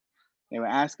weathermen. They were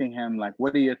asking him, like,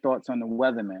 what are your thoughts on the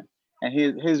weathermen? And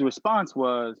his response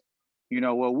was,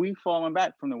 well, we've fallen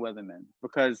back from the weathermen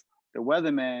because the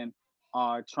weathermen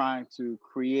are trying to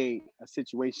create a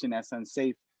situation that's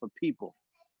unsafe for people.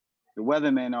 The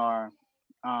weathermen are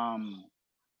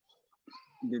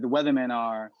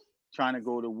trying to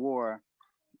go to war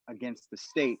against the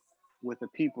state with the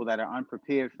people that are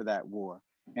unprepared for that war,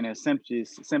 and they're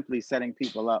simply setting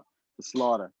people up for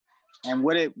slaughter. And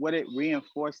what it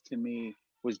reinforced to me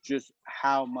was just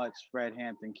how much Fred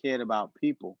Hampton cared about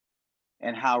people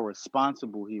and how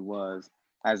responsible he was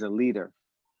as a leader.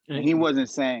 And he wasn't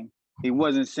saying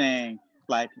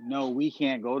like, no, we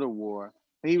can't go to war.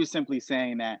 He was simply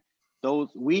saying that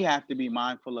we have to be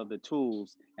mindful of the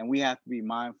tools and we have to be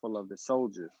mindful of the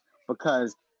soldiers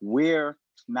because we're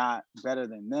not better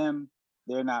than them.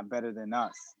 They're not better than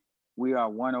us. We are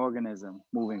one organism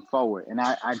moving forward. And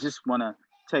I just want to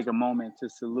take a moment to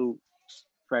salute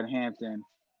Fred Hampton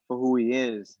for who he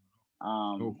is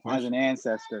as an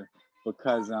ancestor,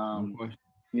 because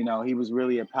he was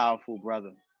really a powerful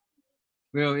brother.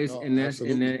 Well, that's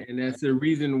the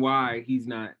reason why he's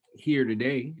not here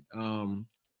today.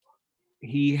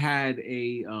 He had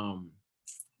a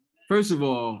first of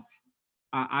all,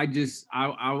 I just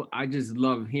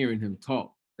love hearing him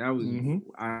talk. That was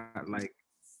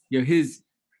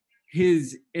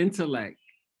his intellect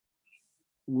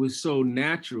was so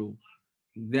natural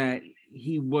that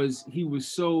he was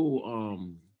so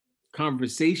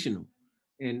conversational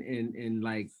and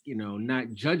like, you know,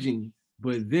 not judging,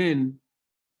 but then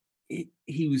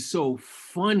he was so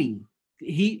funny.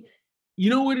 You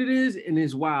know what it is, and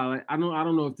it's wild. I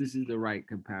don't know if this is the right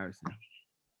comparison.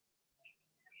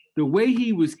 The way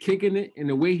he was kicking it and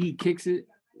the way he kicks it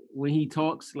when he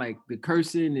talks, like the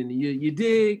cursing and you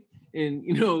dig, and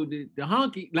you know the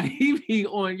honky, like he be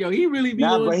on, he really be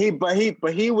on.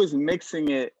 But he was mixing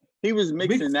it. He was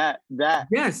mixing that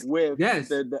with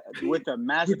the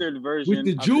mastered version with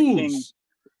the of jewels.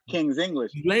 the King's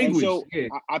English language. And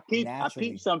so I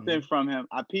peeped something from him.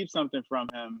 I peeped something from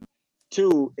him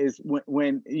too. Is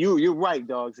when you're right,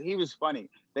 dogs. He was funny.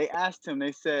 They asked him.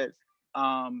 They said,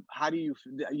 "How do you?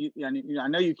 I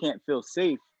know you can't feel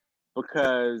safe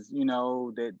because you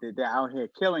know they're out here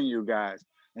killing you guys."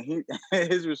 And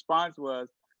his response was,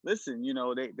 "Listen, you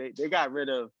know they got rid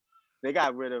of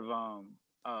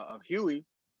Huey,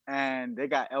 and they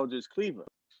got Eldridge Cleaver,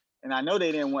 and I know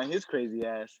they didn't want his crazy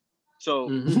ass. So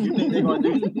you think they're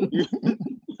gonna do?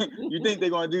 You think they're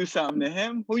gonna do something to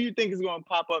him? Who you think is gonna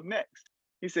pop up next?"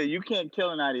 He said, "You can't kill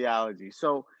an ideology."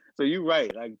 So you're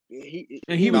right. Like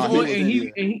he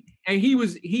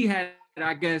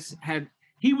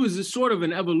was a sort of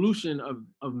an evolution of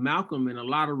Malcolm in a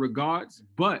lot of regards,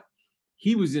 but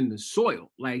he was in the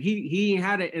soil. Like he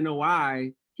had an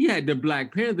NOI. He had the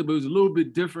Black Panther, but it was a little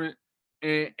bit different,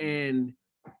 and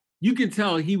you can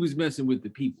tell he was messing with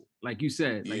the people, like you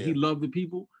said. Like he loved the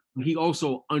people, but he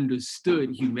also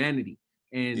understood humanity.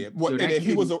 And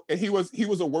he was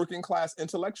a working class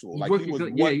intellectual. He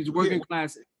was working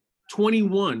class,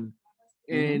 21,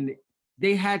 and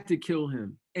they had to kill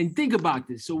him. And think about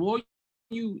this. So all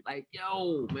you like,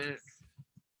 yo, man,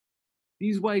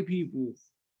 these white people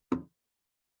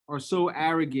are so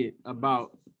arrogant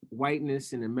about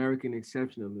whiteness and American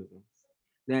exceptionalism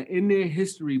that in their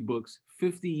history books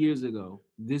 50 years ago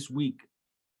this week,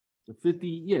 50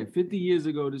 years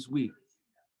ago this week,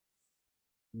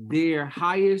 their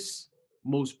highest,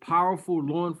 most powerful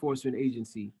law enforcement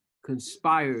agency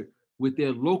conspired with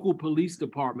their local police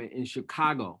department in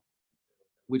Chicago,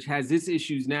 which has its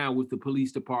issues now with the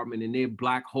police department and their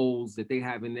black holes that they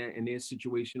have in their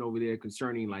situation over there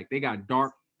concerning, like, they got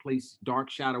dark,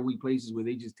 shadowy places where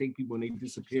they just take people and they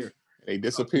disappear.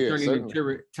 Concerning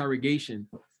interrogation.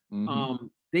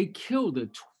 They killed a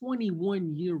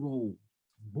 21-year-old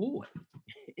boy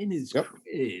in his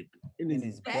crib, in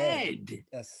his bed,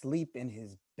 asleep in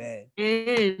his bed,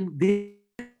 and they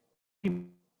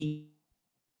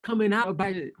coming out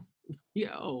about it. If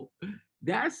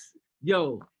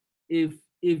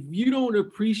you don't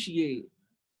appreciate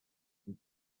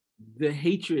the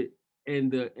hatred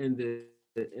and the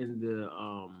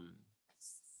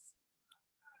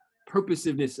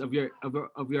purposiveness of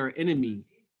your enemy,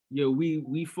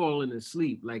 we falling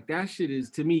asleep. Like, that shit is,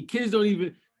 to me, kids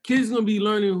gonna be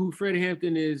learning who Fred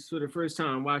Hampton is for the first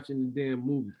time watching the damn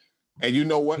movie. And you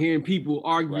know what? Hearing people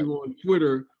argue on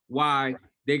Twitter why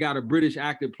they got a British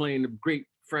actor playing the great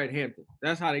Fred Hampton.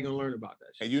 That's how they gonna learn about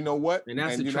that shit. And you know what? And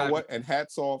that's And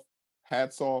hats off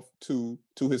to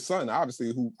his son,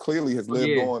 obviously, who clearly has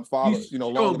lived on father,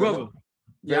 longer than him.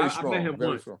 Very strong. I met him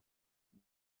once. Strong.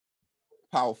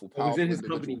 Powerful. I was in his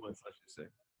company once, I should say.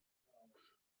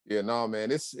 Yeah, no,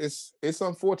 man, it's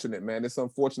unfortunate, man. It's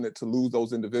unfortunate to lose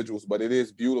those individuals, but it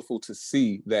is beautiful to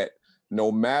see that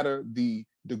no matter the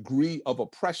degree of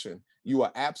oppression, you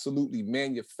are absolutely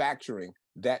manufacturing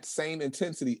that same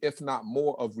intensity, if not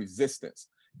more, of resistance,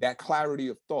 that clarity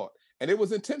of thought. And it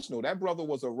was intentional. That brother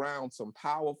was around some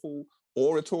powerful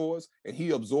orators, and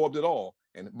he absorbed it all.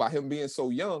 And by him being so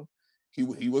young, he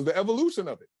was the evolution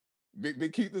of it.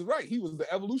 Big Keith is right. He was the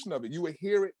evolution of it. You would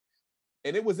hear it,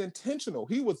 and it was intentional.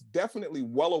 He was definitely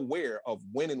well aware of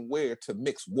when and where to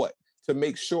mix what, to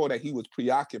make sure that he was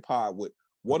preoccupied with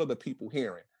what are the people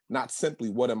hearing, not simply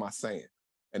what am I saying.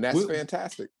 And that's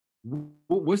fantastic.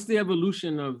 What's the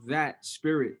evolution of that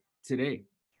spirit today?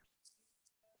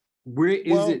 Where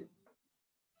is it?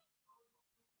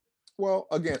 Well,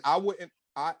 again, I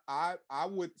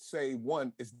would say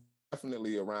one, it's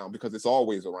definitely around because it's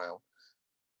always around.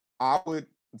 I would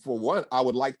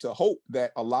like to hope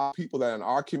that a lot of people that are in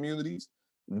our communities,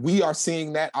 we are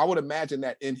seeing that. I would imagine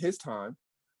that in his time,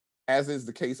 as is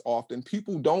the case often,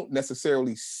 people don't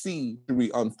necessarily see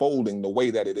the unfolding the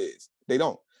way that it is. They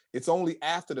don't. It's only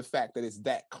after the fact that it's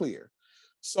that clear.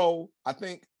 So I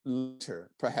think later,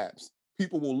 perhaps,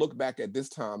 people will look back at this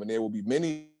time and there will be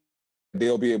many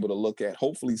they'll be able to look at.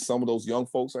 Hopefully some of those young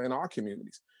folks are in our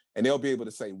communities and they'll be able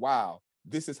to say, wow,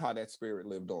 this is how that spirit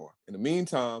lived on. In the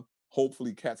meantime,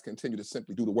 hopefully cats continue to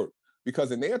simply do the work,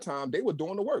 because in their time, they were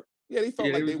doing the work. Yeah, they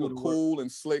felt like they were cool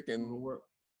and slick and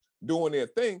doing their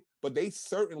thing, but they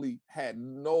certainly had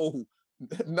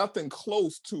nothing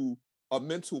close to a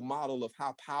mental model of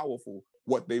how powerful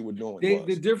what they were doing was.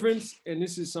 The difference, and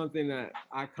this is something that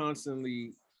I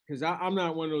constantly, because I'm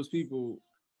not one of those people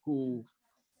who,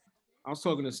 I was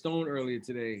talking to Stone earlier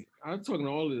today. I was talking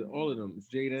to all of them,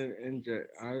 Jada and Jet,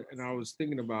 and I was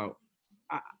thinking about,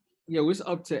 it's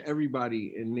up to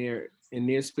everybody in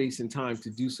their space and time to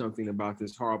do something about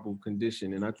this horrible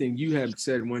condition. And I think you had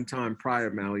said one time prior,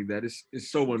 Mally, that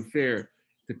it's so unfair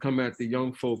to come at the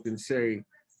young folk and say,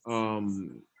 oh,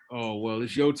 well,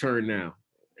 it's your turn now.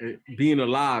 Being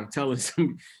alive, telling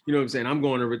some, you know what I'm saying, I'm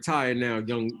going to retire now,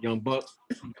 young buck.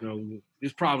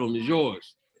 This problem is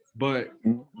yours. But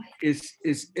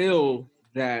it's ill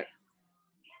that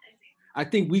I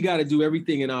think we got to do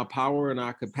everything in our power and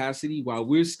our capacity while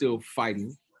we're still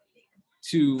fighting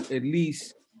to at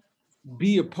least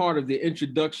be a part of the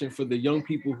introduction for the young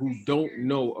people who don't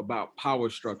know about power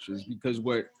structures, because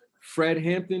what Fred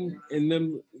Hampton and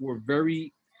them were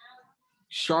very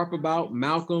sharp about,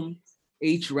 Malcolm,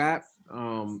 H. Rap,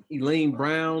 Elaine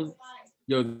Brown,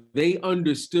 they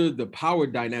understood the power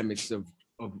dynamics of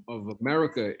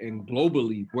America and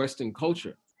globally Western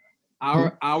culture.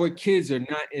 Our kids are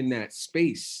not in that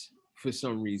space for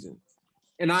some reason.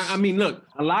 And I mean, look,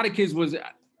 a lot of kids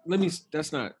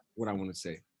that's not what I want to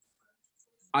say.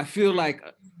 I feel like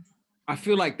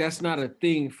that's not a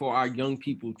thing for our young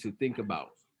people to think about,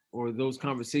 or those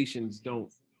conversations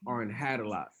aren't had a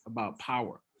lot about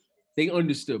power. They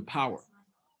understood power.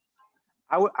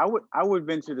 I would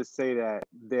venture to say that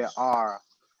there are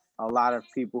a lot of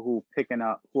people who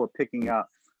are picking up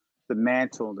the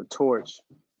mantle, the torch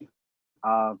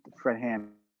of the Fred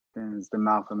Hamptons, the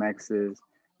Malcolm X's,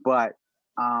 but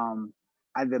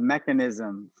the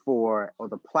mechanism or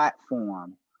the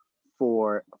platform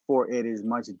for it is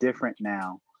much different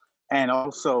now. And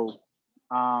also,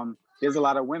 there's a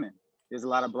lot of women. There's a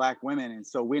lot of Black women, and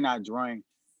so we're not drawing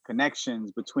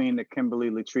connections between the Kimberly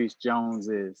Latrice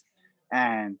Joneses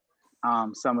and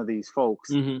some of these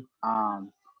folks. Mm-hmm.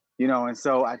 And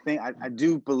so I think I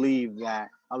do believe that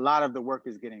a lot of the work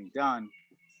is getting done,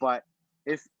 but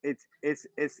it's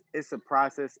a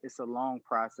process. It's a long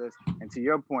process, and to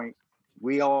your point,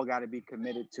 we all got to be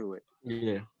committed to it.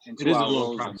 Yeah, it is a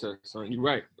long process. You're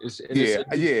right. It's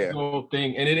a whole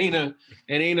thing, and it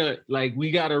ain't a like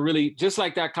we got to really, just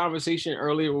like that conversation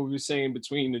earlier where we were saying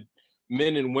between the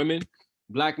men and women,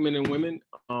 Black men and women,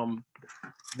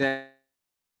 that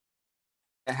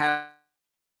have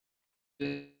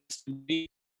to be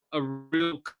a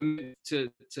real commitment to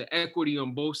equity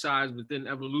on both sides within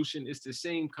evolution. It's the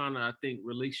same kind of, I think,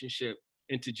 relationship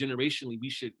intergenerationally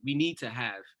we need to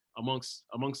have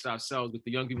amongst ourselves with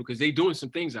the young people, because they're doing some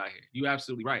things out here. You're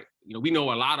absolutely right. We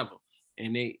know a lot of them,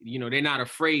 and they're not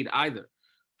afraid either.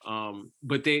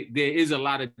 But there is a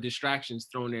lot of distractions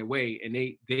thrown their way, and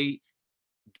they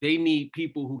need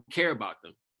people who care about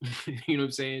them. You know what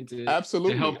I'm saying? To help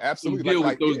deal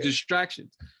with those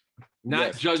distractions.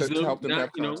 Not judge them, to help them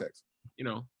have context.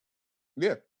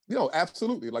 Yeah,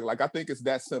 absolutely. Like I think it's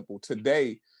that simple.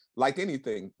 Today, like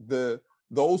anything,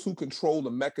 those who control the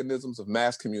mechanisms of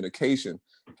mass communication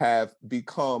have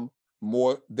become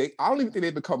more, I don't even think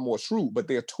they've become more shrewd, but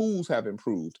their tools have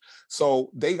improved. So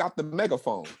they got the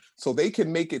megaphone, so they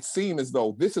can make it seem as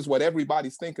though this is what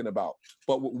everybody's thinking about.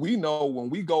 But what we know, when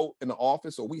we go in the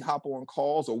office or we hop on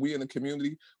calls or we in the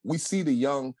community, we see the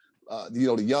young,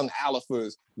 the young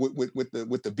alphas with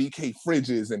the BK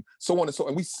fridges and so on and so on.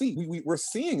 And we're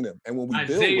seeing them. And when we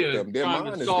build with them, their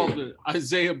mind is there.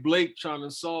 Isaiah Blake trying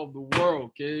to solve the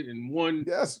world, kid, in one,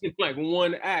 like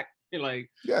one act. Like,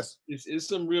 yes, it's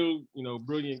some real,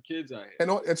 brilliant kids out here. And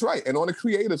that's right. And on the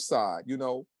creative side,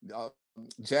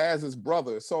 Jazz's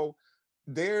brother. So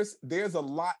there's a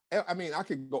lot. I mean, I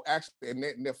could go actually,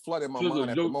 and they're flooding my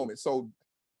mind at the moment. So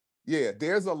yeah,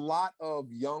 there's a lot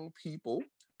of young people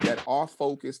that are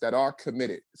focused, that are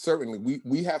committed. Certainly,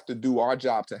 we have to do our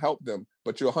job to help them.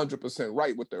 But you're 100%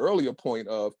 right with the earlier point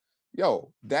of,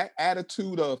 that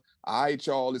attitude of, all right,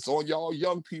 y'all, it's on y'all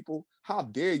young people. How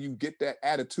dare you get that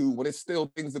attitude when it's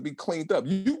still things to be cleaned up?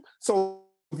 So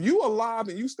if you alive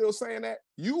and you still saying that,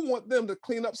 you want them to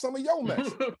clean up some of your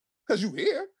mess. Because you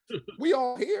here. We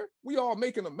all here. We all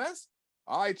making a mess.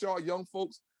 All right, y'all young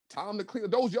folks, time to clean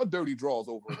up. Those your dirty drawers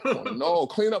over in the corner. No,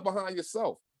 clean up behind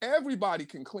yourself. Everybody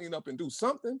can clean up and do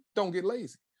something. Don't get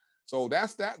lazy. So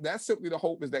that's simply the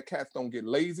hope, is that cats don't get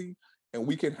lazy, and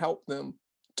we can help them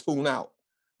tune out.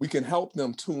 We can help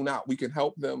them tune out. We can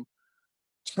help them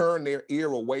turn their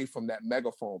ear away from that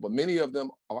megaphone. But many of them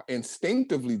are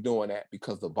instinctively doing that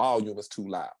because the volume is too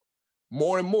loud.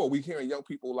 more and more, we hearing young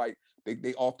people like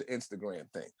they off the Instagram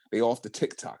thing, they off the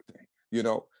TikTok thing, you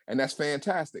know, and that's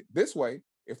fantastic. This way,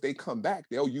 if they come back,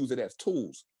 they'll use it as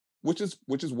tools, which is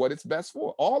what it's best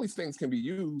for. All these things can be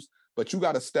used, but you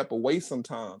got to step away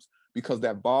sometimes because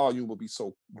that volume will be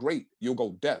so great, you'll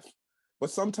go deaf. But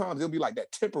sometimes it'll be like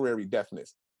that temporary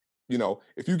deafness. You know,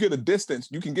 if you get a distance,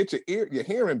 you can get your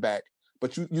hearing back,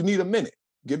 but you need a minute.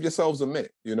 Give yourselves a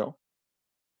minute, you know.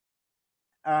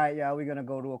 All right, y'all, we're gonna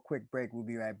go to a quick break. We'll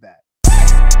be right back.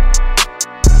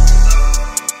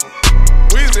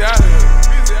 Weezy out here.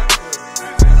 Weezy out here.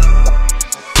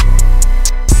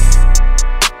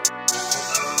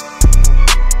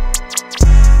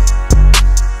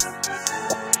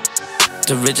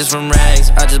 The riches from rags,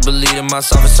 I just believe in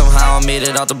myself and somehow I made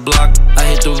it out the block. I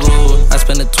hit the road, I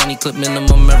spend a 20 clip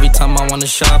minimum every time I wanna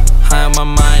shop. High on my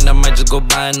mind, I might just go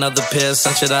buy another pair of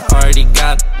some shit I already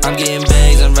got. I'm getting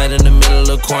bags, I'm right in the middle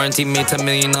of quarantine, made 10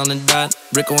 million on the dot.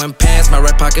 Rico and pants, my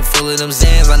right pocket full of them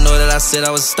Zans. I know that I said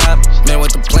I would stop. Man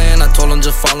with the plan, I told him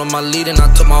just follow my lead and I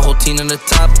took my whole team to the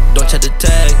top. Don't check the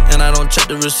tag, and I don't check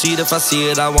the receipt. If I see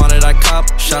it, I want it, I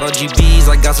cop. Shout out GBs,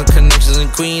 I got some connections in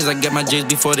Queens. I get my J's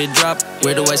before they drop.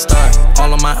 Where do I start?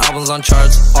 All of my albums on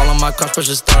charts, all of my cars push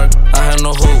a start. I had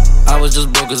no hope, I was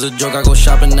just broke as a joke. I go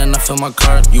shopping and I fill my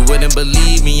cart. You wouldn't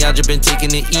believe me, I just been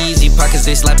taking it easy. Pockets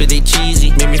they slappy, they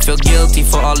cheesy. Made me feel guilty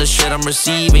for all the shit I'm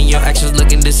receiving. Your actions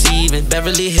looking deceiving.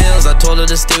 Beverly Hills, I told her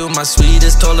to stay with my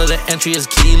sweetest. Told her the entry is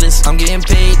keyless. I'm getting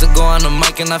paid to go on the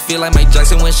mic and I feel like Mike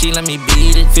Jackson when she let me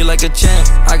beat it. Feel like a champ,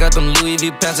 I got them Louis V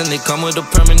pants and they come with the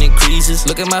permanent creases.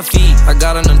 Look at my feet, I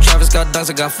got on them Travis Scott dunks.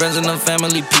 I got friends in them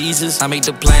family pieces. I make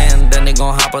the plan, then they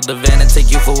gon' hop out the van and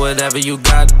take you for whatever you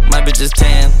got. My bitch is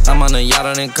tan, I'm on a yacht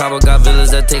out in Cabo. Got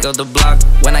villas that take out the block.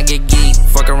 When I get geek,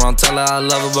 fuck around, tell her I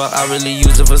love her, but I really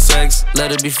use it for sex.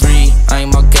 Let her be free, I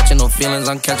ain't about catching no feelings.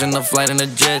 I'm catching a flight in a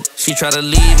jet. She try to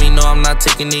leave me, no I'm not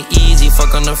taking it easy.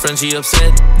 Fuck on her friend, she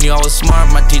upset. Knew I was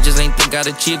smart, my teachers ain't think I'd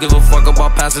achieve. Give a fuck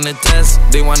about passing the test.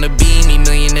 They wanna be me,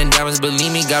 million in diamonds,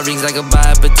 believe me. Got rings I could buy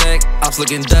at Patek. Ops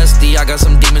looking dusty, I got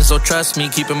some demons, so trust me.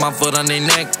 Keeping my foot on their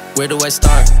neck. Where do I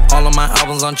start? All of my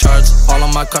albums on charts, all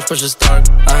of my cars push a start.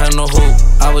 I had no hope,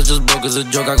 I was just broke as a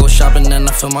joke. I go shopping and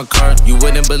I fill my cart. You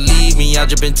wouldn't believe me, I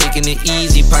just been taking it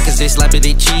easy. Pockets they slappy,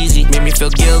 they cheesy. Made me feel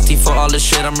guilty for all the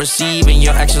shit I'm receiving.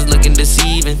 Your actions looking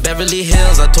deceiving. Beverly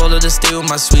Hills, I told her to stay with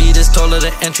my sweetest. Told her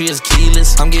the entry is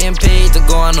keyless. I'm getting paid to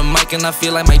go on the mic and I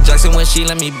feel like Mike Jackson when she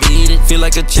let me beat it. Feel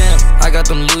like a champ, I got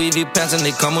them Louis V pants and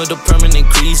they come with the permanent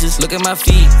creases. Look at my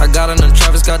feet, I got on them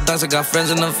Travis Scott dunks. I got friends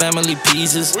in them family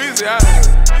pieces. Weezy out here.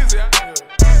 Weezy out here.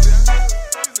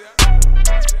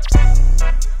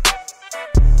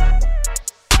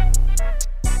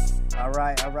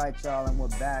 All right, y'all, and we're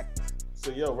back.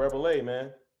 So yo, Rebel A,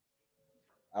 man.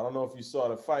 I don't know if you saw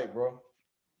the fight, bro.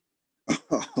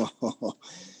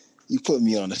 You put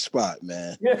me on the spot,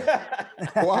 man.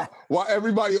 Why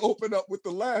everybody open up with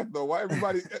the laugh though? Why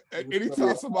everybody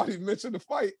anytime somebody mentioned the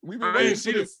fight, we been waiting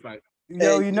for this fight.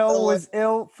 Yo, you know what was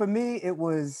ill for me? It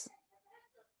was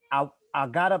I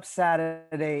got up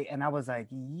Saturday and I was like,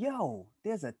 yo,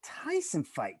 there's a Tyson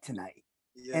fight tonight.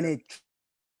 Yeah. And it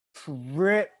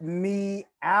tripped me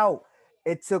out.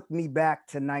 It took me back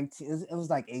to it was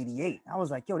like 88. I was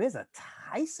like, yo, there's a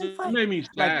Tyson fight? It made me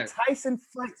sad.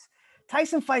 Like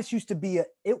Tyson fights used to be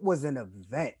it was an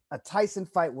event. A Tyson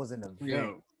fight was an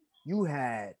event.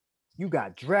 Yo. You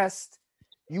got dressed,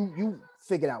 you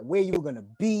figured out where you were gonna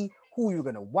be, who you were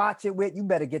gonna watch it with. You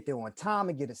better get there on time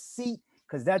and get a seat,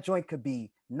 because that joint could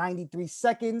be 93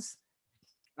 seconds.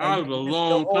 That was a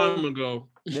long time ago.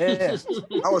 Yeah.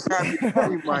 I was happy to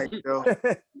see Mike, yo.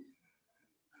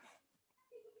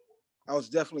 I was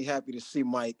definitely happy to see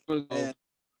Mike. And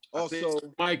also,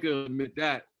 Mike will admit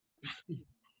that.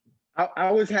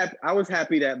 I was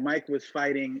happy that Mike was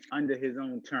fighting under his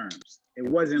own terms. It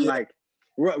wasn't like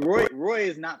Roy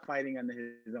is not fighting under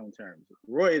his own terms.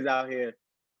 Roy is out here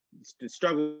to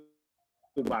struggle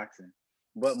with boxing.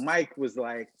 But Mike was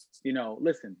like,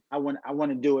 listen, I want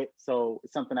to do it, so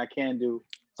it's something I can do,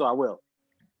 so I will.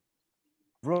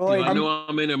 Roy, I know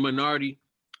I'm in a minority.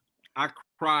 I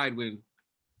cried when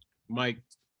Mike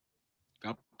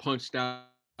got punched out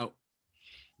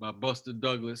by Buster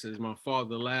Douglas as my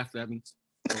father laughed at me.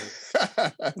 I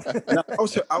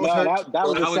was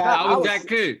that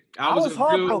kid. I was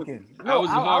heartbroken. I was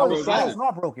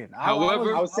heartbroken.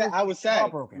 However, I was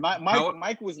sad.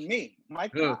 Mike was me.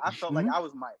 Mike, I felt like I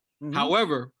was Mike. Mm-hmm.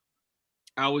 However,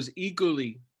 I was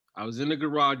in the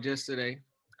garage yesterday.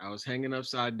 I was hanging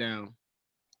upside down.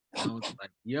 I was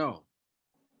like, yo,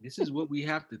 This is what we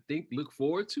have to look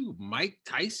forward to. Mike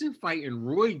Tyson fighting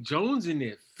Roy Jones in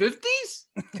their 50s?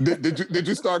 Did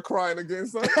you start crying again,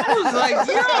 son?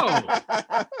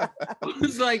 I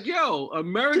was like, yo,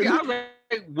 America. I was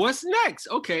like, what's next?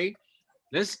 Okay,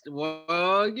 let's,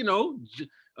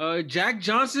 Jack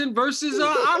Johnson versus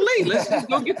Ali. Let's just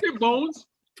go get their bones,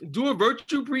 do a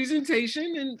virtual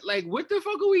presentation, and like, what the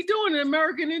fuck are we doing in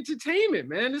American entertainment,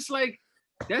 man? It's like,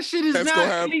 that shit is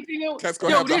not anything else. Cat's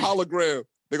gonna have the hologram.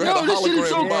 They're gonna have the hologram. This shit is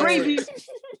so crazy.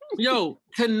 Yo,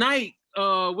 tonight,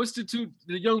 what's the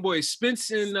young boys, Spence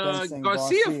and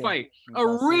Garcia fight? A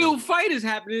real fight is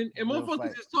happening, and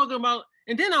motherfuckers is talking about.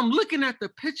 And then I'm looking at the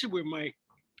picture with Mike,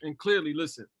 and clearly,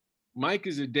 listen, Mike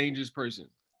is a dangerous person.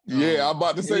 Yeah, I'm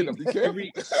about to say that. Be careful.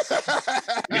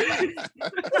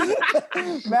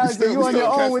 Malik, you on your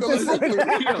own with this.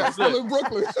 Still in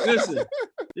Brooklyn. Listen,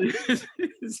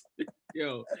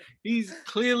 yo, he's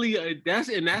clearly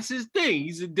that's his thing.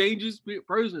 He's a dangerous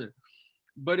person.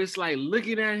 But it's like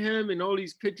looking at him and all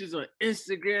these pictures on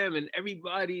Instagram and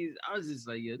everybody's. I was just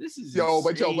like, yeah, this is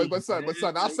insane, but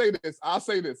son, I'll say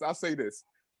this.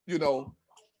 You know,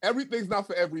 everything's not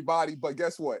for everybody, but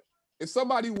guess what? If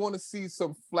somebody want to see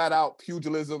some flat out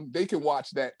pugilism, they can watch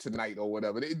that tonight or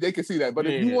whatever. They can see that. But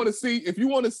if you want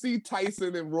to see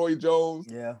Tyson and Roy Jones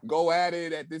go at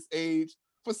it at this age,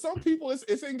 for some people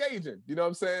it's engaging. You know what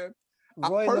I'm saying?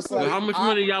 How much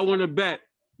money y'all want to bet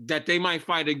that they might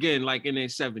fight again, like in their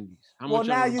 70s? Well,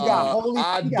 now you got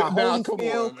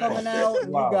Holyfield coming out, and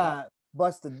you got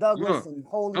Buster Douglas and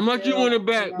Holyfield. How much you want to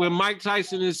bet when Mike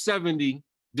Tyson is 70,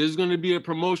 there's going to be a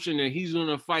promotion and he's going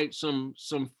to fight some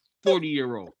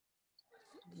 40-year-old?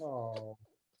 Oh.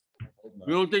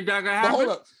 You don't think that could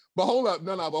happen? But hold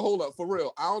up, for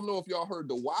real. I don't know if y'all heard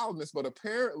the wildness, but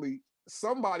apparently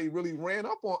somebody really ran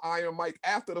up on Iron Mike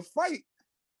after the fight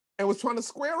and was trying to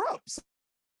square up.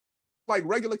 Like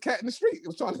regular cat in the street. It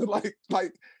was trying to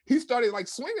like he started like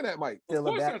swinging at Mike. Still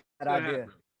a bad idea.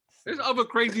 There's other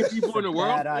crazy people in the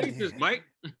world. Ain't just Mike.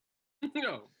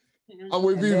 No. I'm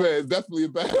with you, man. It's definitely a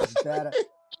bad.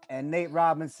 And Nate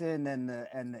Robinson and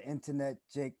the internet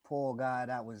Jake Paul guy.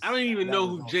 I don't even know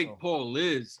who Jake Paul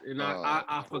is, and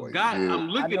I forgot. Yeah. I'm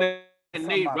looking at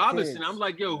Nate Robinson. Kids. I'm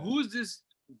like, yo, who is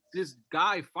this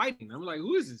guy fighting? I'm like,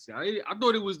 who is this guy? I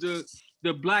thought it was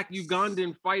the black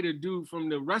Ugandan fighter dude from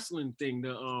the wrestling thing.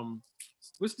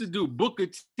 What's the dude? Booker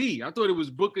T. I thought it was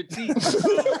Booker T.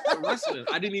 The wrestler.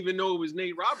 I didn't even know it was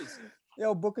Nate Robinson.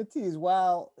 Yo, Booker T is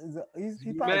wild. He's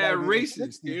mad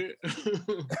racist, dude.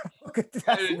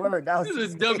 That's word. This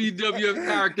is a WWF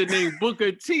character named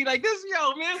Booker T. Like this,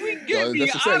 yo, man, we get me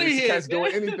out of here. Cat's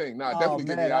doing anything. Nah, definitely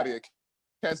get me out of here.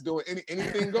 Cat's doing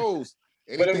anything goes.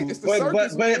 Anything.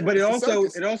 But it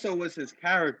also was his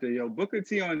character, yo. Booker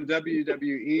T on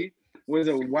WWE was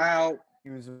a wild,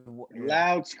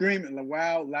 loud screaming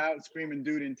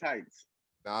dude in tights.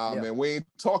 Nah, man, we ain't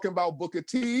talking about Booker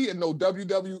T and no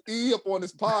WWE up on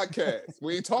this podcast.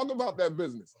 We ain't talking about that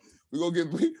business. We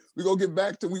gonna get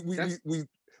back to we.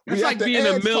 That's like being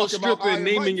a male stripper and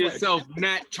naming yourself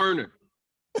Nat Turner.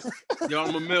 Yo,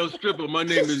 I'm a male stripper. My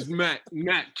name is Nat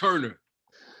Turner.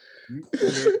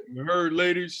 You heard,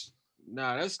 ladies?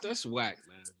 Nah, that's whack,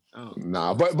 man.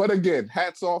 Nah, but again,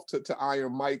 hats off to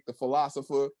Iron Mike, the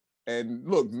philosopher, and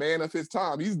look, man of his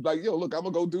time. He's like, yo, look, I'm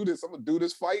gonna go do this. I'm gonna do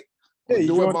this fight.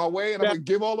 Do it my way, and I'm gonna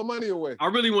give all the money away. I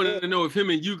really wanted to know if him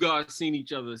and you guys seen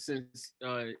each other since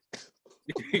what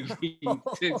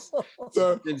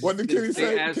did Kenny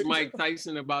say? Asked Mike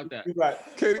Tyson about that.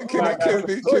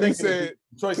 Kenny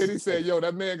said, yo,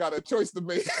 that man got a choice to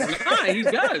make. Nah, he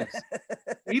does.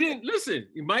 He didn't listen.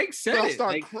 Mike said I it.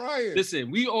 start crying. Listen,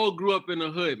 we all grew up in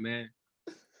the hood, man.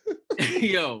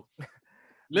 Yo.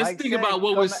 Let's think about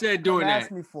what was said during that.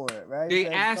 Me for it, right? They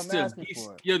asked him.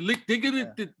 You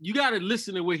got to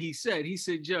listen to what he said. He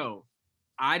said, "Yo,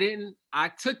 I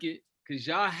took it because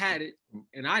y'all had it,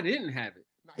 and I didn't have it."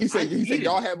 He said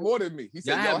y'all had more than me. He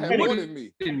said y'all had more than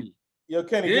me. Yo,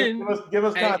 Kenny, give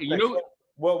us context. You know,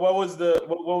 what was the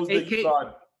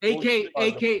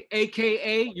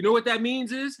AKA, you know what that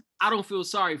means is I don't feel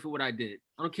sorry for what I did.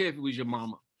 I don't care if it was your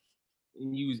mama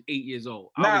and you was 8 years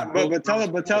old.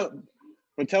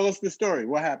 But tell us the story.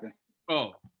 What happened?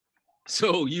 Oh,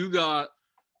 so you got,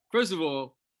 first of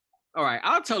all right,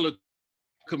 I'll tell the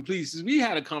complete, since we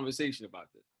had a conversation about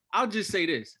this. I'll just say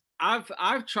this.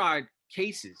 I've tried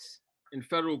cases in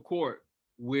federal court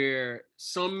where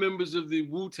some members of the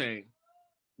Wu-Tang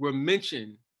were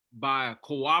mentioned by a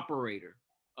cooperator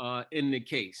in the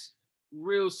case.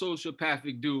 Real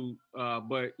sociopathic dude,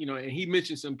 but, and he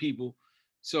mentioned some people.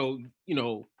 So,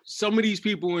 some of these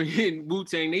people in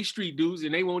Wu-Tang, they street dudes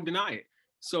and they won't deny it.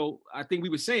 So I think we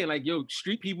were saying like, yo,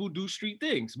 street people do street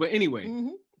things. But anyway,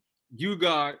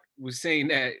 Ugard was saying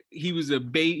that he was a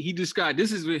baby. He described,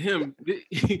 this is with him.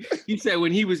 He said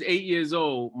when he was 8 years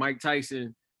old, Mike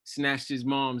Tyson snatched his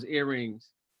mom's earrings.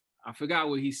 I forgot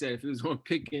what he said, if it was on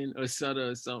Pickin or Sutter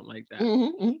or something like that.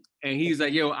 And he's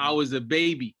like, yo, I was a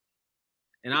baby.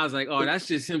 And I was like, oh, that's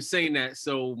just him saying that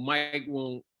so Mike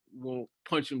won't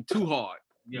punch him too hard.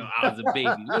 Yo, I was a baby.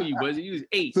 No, you wasn't. You was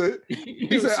 8. So,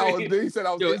 he said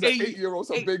I was yo, 8-year-old.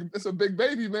 So big. It's a big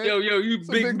baby, man. Yo, you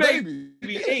big baby.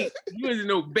 8. You wasn't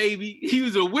no baby. He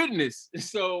was a witness.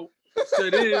 So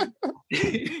then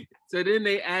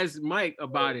they asked Mike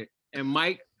about it, and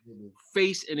Mike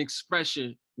face and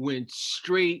expression went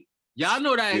straight. Y'all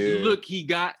know that look he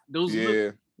got. Those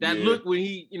look. That look when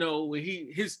he, when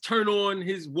his turn on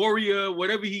his warrior,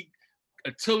 whatever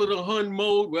Attila the Hun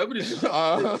mode, whatever the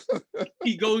shit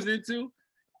he goes into,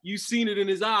 you seen it in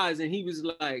his eyes, and he was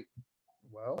like,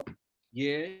 "Well,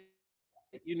 yeah,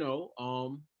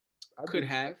 I could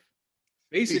have."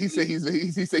 Basically,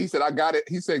 he said, "I got it."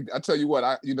 He said, "I tell you what,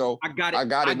 I got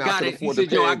it now." He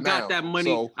said, "Yo, I got that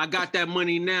money. So, I got that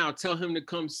money now. Tell him to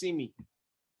come see me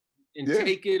and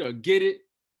take it or get it.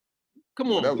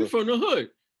 Come on, we from the hood."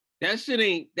 That shit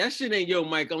ain't, yo,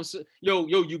 Mike,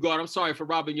 Ugard, I'm sorry for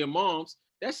robbing your moms.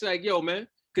 That's like, yo, man.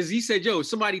 Cause he said, yo,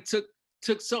 somebody took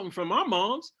something from my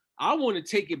moms. I want to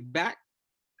take it back.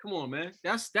 Come on, man.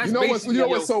 That's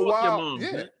what's so wild. Moms,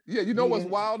 man. You know what's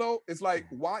wild though? It's like,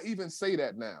 why even say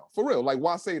that now? For real, like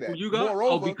why say that?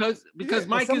 Moreover, because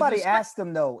Mike somebody asked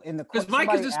him though in the because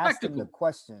Mike is a spectacle. The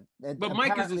question. But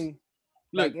Mike is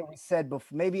like it was said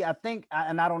before, maybe I think,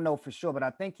 and I don't know for sure, but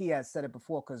I think he had said it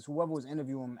before because whoever was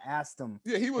interviewing him asked him.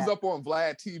 Yeah, he was up on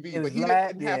Vlad TV, but he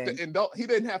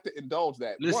didn't have to indulge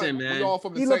that. Listen, man, we all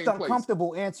from the he same looked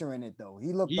uncomfortable answering it though.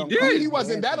 He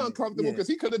wasn't that uncomfortable because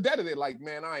he could have deaded it. Like,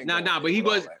 man, I ain't. Nah, but he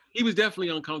was definitely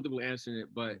uncomfortable answering it.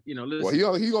 But listen.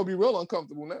 Well, he gonna be real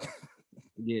uncomfortable now.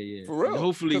 Yeah, for real. And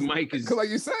hopefully, Mike is because, like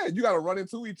you said, you got to run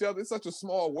into each other. It's such a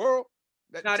small world.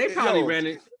 They probably ran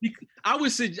it. I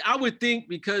would think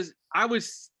because I would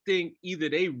think either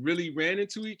they really ran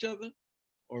into each other,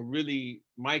 or really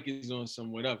Mike is on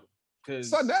some whatever.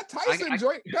 Because that Tyson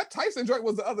joint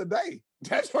was the other day.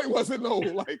 That joint wasn't no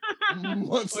like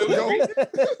months ago.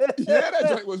 Yeah, that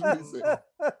joint was recent.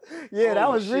 Yeah, that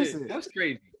was recent. That's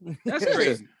crazy. That's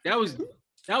crazy. That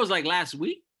was like last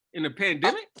week in the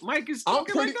pandemic. Mike is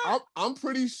talking like that. I'm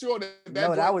pretty sure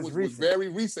that was very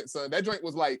recent, son. That joint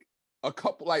was like a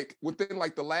couple, like within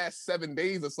like the last 7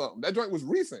 days or something. That joint was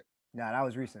recent. Nah, that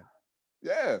was recent.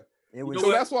 Yeah. It was.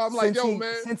 So that's why I'm like, yo,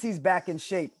 man. Since he's back in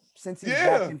shape,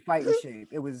 back in fighting shape,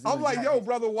 it was. I'm like, yo,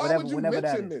 brother, why would you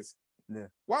mention this? Yeah.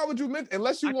 Why would you mention?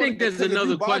 Unless you I want. think there's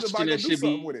another question that should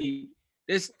be.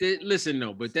 Listen,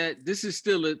 no, but this is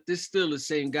still the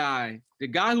same guy. The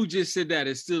guy who just said that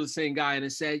is still the same guy, and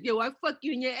it said, "Yo, I fuck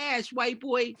you in your ass, white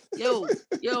boy. Yo,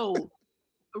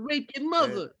 rape your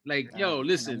mother." Like, yo,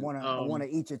 listen. I want to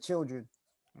eat your children.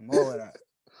 I'm all of that.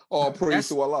 All praise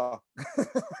to Allah.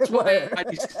 That's why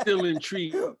I'm still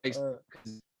intrigued.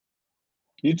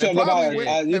 You talking about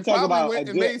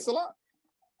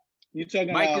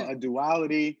a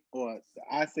duality, or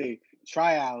I say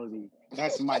triality.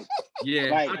 That's Mike. Yeah,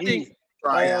 like I think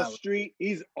all street.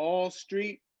 He's all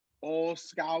street, all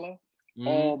scholar,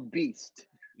 all beast.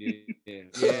 Yeah.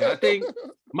 I think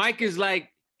Mike is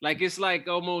like it's like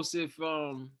almost if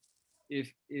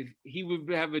he would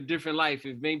have a different life,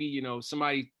 if maybe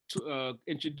somebody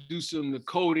introduced him to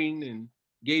coding and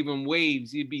gave him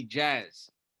waves, he'd be Jazz.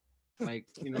 Like,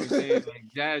 what I'm saying? Like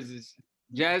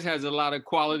Jazz has a lot of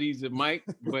qualities of Mike,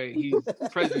 but his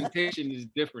presentation is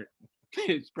different.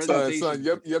 His presentation. Son,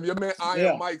 your man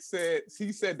Iron Mike said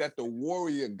that the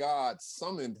warrior god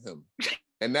summoned him,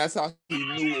 and that's how he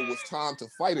knew it was time to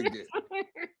fight again.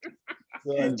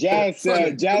 And Jazz's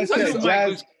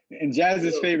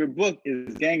favorite book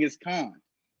is Genghis Khan.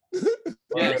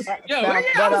 Yes.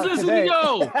 I was listening.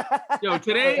 Yo,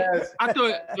 today I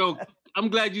thought, I'm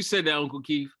glad you said that, Uncle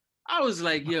Keith. I was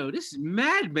like, yo, this is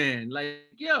Madman. Like,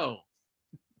 yo,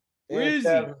 where is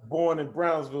he? Born in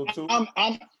Brownsville too.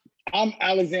 I'm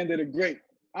Alexander the Great.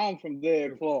 I'm from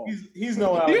there, Claw. He's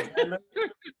no Alexander.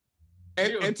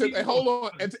 And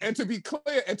to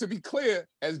be clear,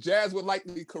 as Jazz would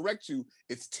likely correct you,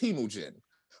 it's Temujin.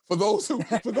 For those who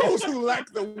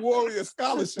lack the warrior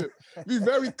scholarship, be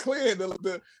very clear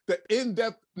the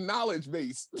in-depth knowledge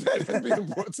base that has been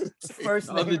brought to the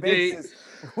table.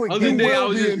 Other day I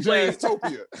was just playing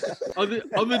Topia.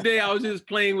 Other day I was just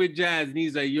playing with Jazz, and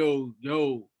he's like, yo,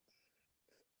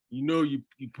 you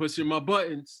pushing my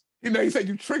buttons. He said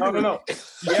you triggering me.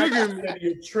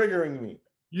 You're triggering me.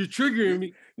 You're triggering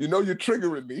me. You know you're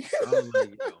triggering me. I was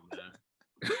like, yo, man.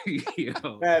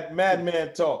 Yo.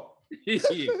 Madman talk. Yeah.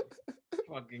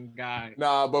 Fucking guy.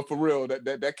 Nah, but for real,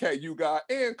 that cat you got,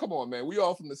 and come on, man, we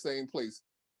all from the same place.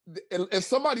 If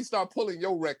somebody start pulling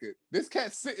your record, this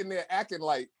cat's sitting there acting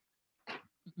like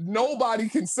nobody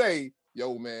can say,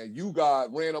 yo, man, you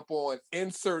got ran up on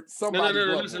insert somebody.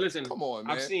 No, listen. Come on,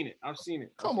 man. I've seen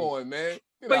it. Come on, man.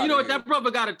 But you know what? That brother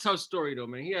got a tough story though,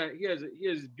 man. He has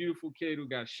a beautiful kid who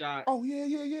got shot. Oh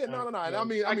yeah. No. I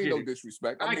mean no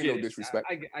disrespect. I mean no disrespect.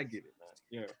 I get it, man.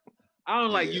 Yeah. I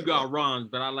don't like you got Ron,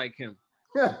 but I like him.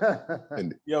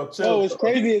 Yo, chill. Oh, what's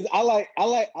crazy is I like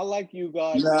you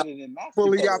guys better than Master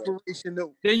Fully Killer.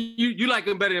 operational. Then you like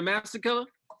him better than Master Killer?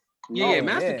 Yeah,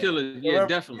 Master Killer. Yeah,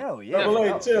 definitely. Oh, yeah.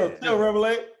 Revelate, chill,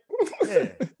 Revelate. Yeah,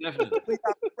 definitely.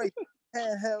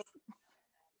 Handheld.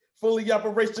 Fully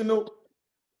operational.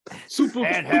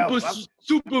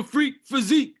 Super freak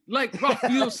physique like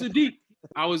Raphael Sadiq.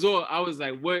 I was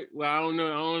like, what? Well, I don't know.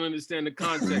 I don't understand the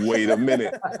context. Wait a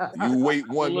minute. You wait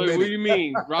 1 minute. What do you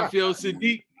mean? Raphael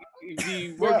Sadiq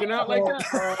be working out like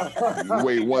that? You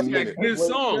wait 1 minute. Good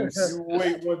songs. You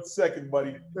wait 1 second,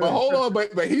 buddy. But hold on, but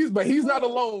he's not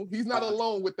alone. He's not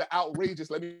alone with the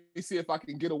outrageous. Let me see if I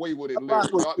can get away with it.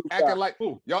 Y'all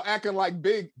acting like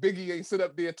Biggie ain't sit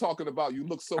up there talking about you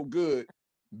look so good.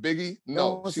 Biggie,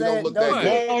 no, she don't look that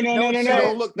good. No. She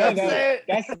don't look that good.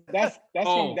 That's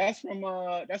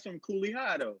from Cooley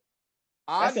High though.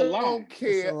 I don't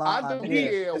care. I don't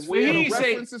care where the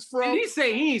reference is from. He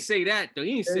ain't say that though.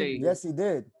 He ain't say. Yes, he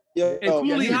did. Yeah, in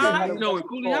Cooley High? No, in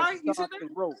Cooley High, he said that?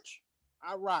 Roach.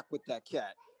 I rock with that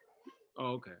cat.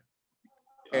 Oh, okay.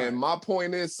 And my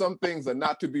point is, some things are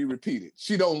not to be repeated.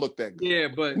 She don't look that good. Yeah,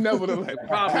 but nevertheless, the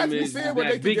problem is what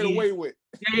they can get away with.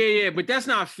 Yeah, but that's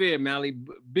not fair, Mally.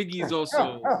 Biggie is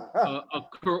also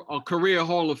a career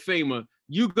Hall of Famer.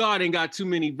 You God ain't got too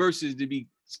many verses to be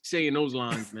saying those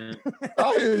lines, man.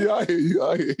 I hear you.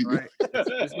 Right?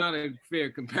 It's not a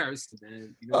fair comparison,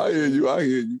 man. You know I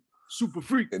hear you. Super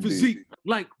freak physique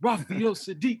like Raphael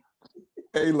Sadiq.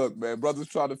 Hey, look, man, brothers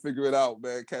trying to figure it out,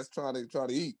 man. Cat's trying to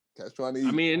eat. Cat's trying to eat.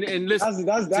 I mean, and listen,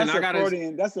 that's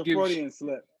a Freudian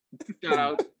slip. Shout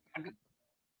out.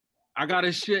 I got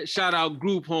to shout out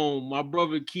Group Home. My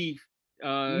brother Keith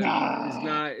thinks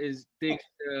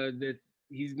that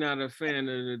he's not a fan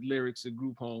of the lyrics of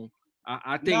Group Home.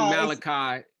 I think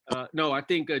Malachi. I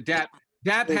think Dap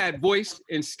had voice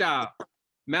and style.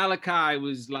 Malachi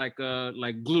was like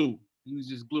glue. He was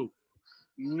just glue.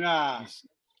 Nah,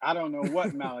 I don't know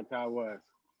what Malachi was.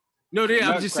 No,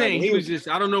 I'm just saying he was just.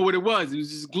 I don't know what it was. It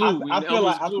was just glue. I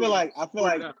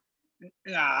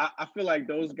feel like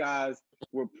those guys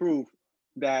were proof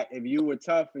that if you were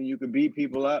tough and you could beat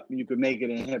people up, you could make it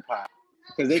in hip hop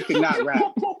because they could not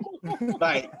rap.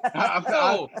 Like I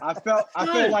felt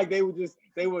like they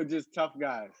were just tough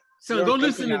guys. So go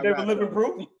listen to They Were Living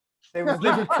Proof. They was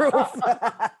living proof.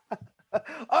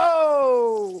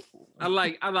 Oh, I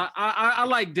like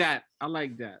that. I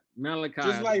like that. Malachi.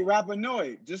 Just like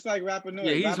Rapinoid.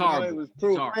 Yeah, he's Rapinoid hard. Was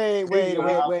proof. Wait.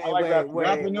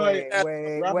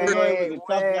 Rapinoid was a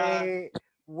tough guy.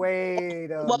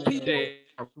 Wait a minute.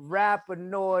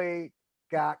 Rapinoid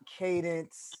got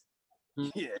cadence.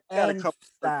 Yeah, and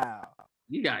style.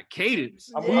 You got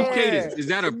cadence. Yeah. Who's cadence? Is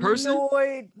that a person?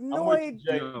 Noid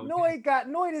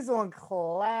is on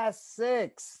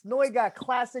classics. Noid got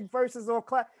classic verses on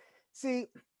class. See,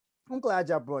 I'm glad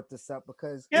y'all brought this up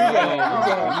because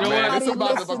it's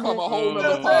about to become a whole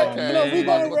nother podcast. We're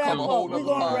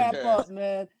gonna wrap up,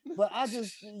 man. But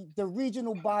the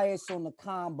regional bias on the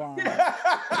combine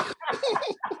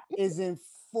is in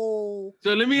full.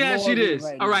 So let me ask you this.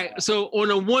 All right. So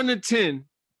on a 1 to 10,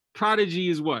 Prodigy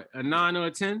is what? A 9 or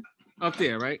a 10? Up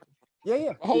there, right?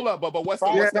 Yeah. Hold up, but what's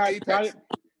the apex?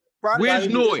 Where's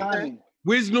Noid?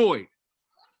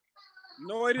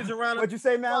 Noid is around. What'd you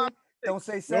say, Mally? Don't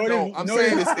say 7. No, I'm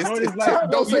saying it's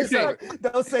like, don't say 7.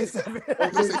 Don't say 7.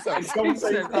 Don't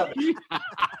say 7.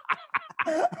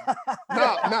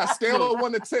 Nah, scale of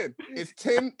 1 to 10.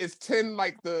 It's 10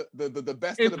 like the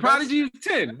best of the Prodigy best. is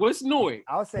 10. What's Noid?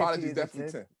 I'll say Prodigy's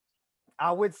definitely 10.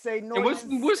 I would say Noid.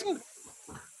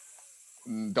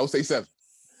 Don't say 7.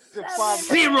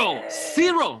 Zero.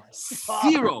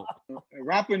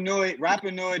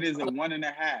 Rapinoid is a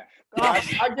 1.5. I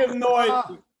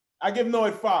give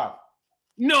Noid 5.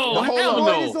 No, hell no.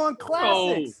 Noid is on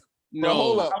classics. No,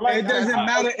 hold up. It doesn't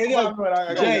matter.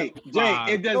 Jay,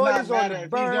 it does not matter if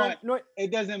he's on.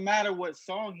 It doesn't matter what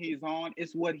song he's on.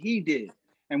 It's what he did.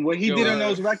 And what he did on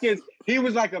those records, he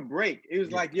was like a break. It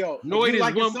was like, yo, Noid is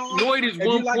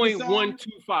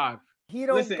 1.125.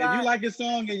 Listen, if you like a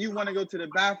song and you want to go to the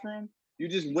bathroom You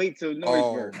just wait till Noise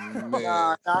Oh verse.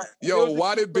 man, yo,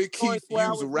 why did Big Keith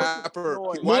use rapper?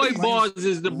 Lloyd bars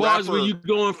is the bars where you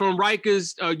going from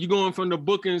Rikers, you going from the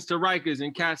bookings to Rikers,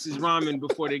 and cats is rhyming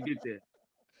before they get there.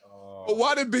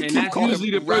 Why did Big And Keith that's call usually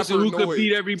him the person Rapper who could Noise?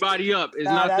 beat everybody up. It's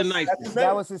not the nicest.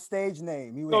 That was his stage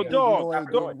name. He was So, Big dog,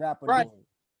 Lloyd, dog, rapper. right. Lloyd.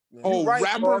 Yeah. Oh, right,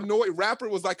 Rapper dog. Noise. Rapper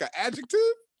was like an adjective.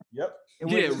 Yep.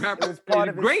 Yeah, it rapper. was part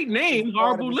of his- Great name, it was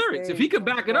part of horrible his lyrics. If stage- he could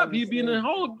back it part up, of his he'd be in the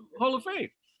stage. Hall of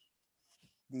Fame.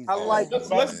 I like.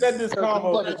 Let's set this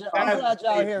combo. I'm glad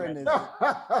y'all hearing this.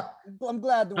 I'm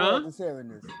glad the world is hearing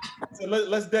this. So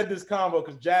let's dead this combo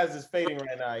because Jazz is fading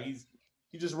right now.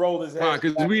 He just rolled his head.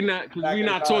 Because we not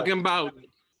talking about.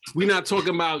 We're not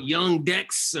talking about young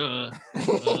Dex, little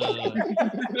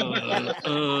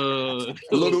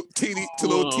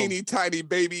teeny tiny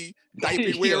baby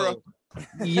diaper wearer.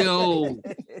 Yo,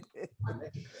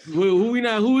 who we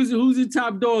not? Who's the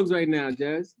top dogs right now,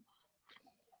 Jazz?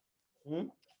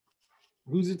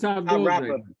 Who's the top dogs right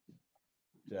rapper? now?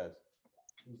 Jazz.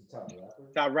 Who's the top rapper?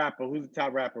 Top rapper. Who's the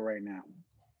top rapper right now?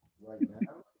 Right now?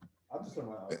 I'm just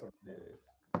talking about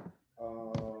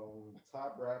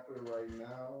top rapper right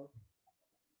now.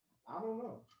 I don't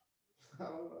know.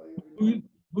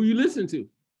 Who you listen to?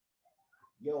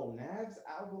 Yo, Nav's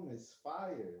album is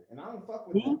fire, and I don't fuck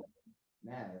with Who? him.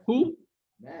 Nav. Who?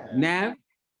 Nav. Nav?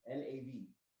 N-A-V.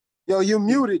 Yo, you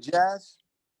muted, Jazz.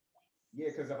 Yeah,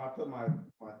 because if I put my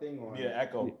thing on. Yeah,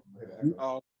 echo.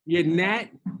 Oh. Yeah,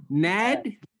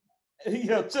 Nad.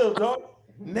 Yo, chill, dog.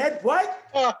 Ned, what?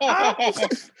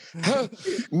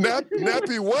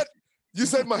 Nappy, what? You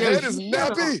said my head is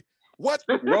nappy. What?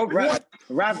 What?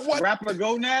 Rapper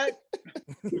Gonad?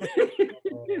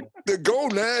 The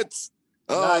Gonads.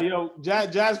 Nah, yo,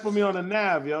 Jazz put me on the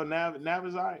Nav, yo. Nav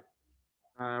is all right.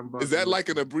 Is that like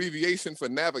an abbreviation for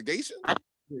navigation? I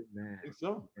think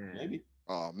so. Maybe.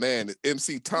 Oh man,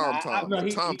 MC Tom Tom, Nah,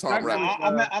 Tom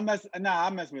rapper. I mess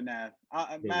with Nav.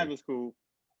 Nav is cool.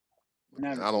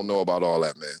 I don't know about all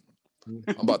that, man.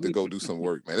 I'm about to go do some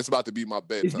work, man. It's about to be my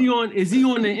bedtime. Is he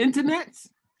on the internet?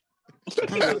 He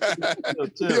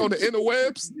on the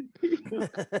interwebs?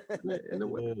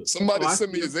 Somebody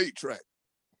send me his 8-track.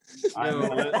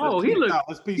 Oh, he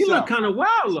look kind of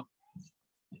wild. All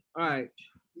right,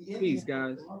 peace,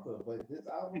 guys.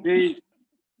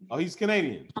 Oh, he's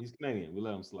Canadian. He's Canadian. We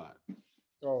let him slide.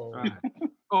 All right.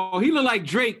 Oh, he look like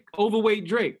Drake, overweight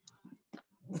Drake.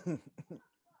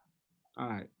 All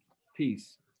right,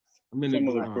 peace. I'm in the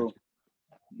garage.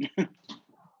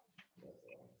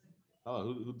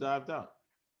 Oh, who dived out?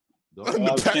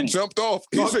 The pack jumped off.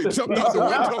 He said jumped out the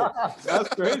window. That's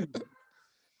crazy.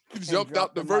 He jumped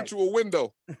out the virtual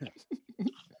window.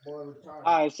 All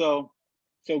right, so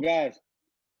guys,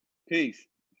 peace.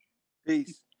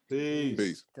 Peace. Peace.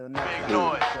 Peace. Big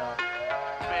noise.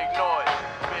 Big noise.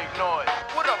 Big noise.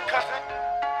 What up, cousin?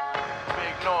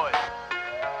 Big noise.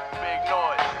 Big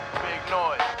noise. Big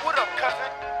noise. What up, cousin?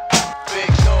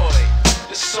 Big noise.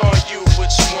 This on you,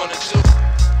 what you wanna do?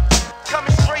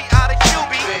 Coming straight out of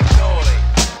QB. Big noise.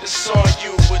 This on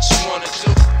you, what you wanna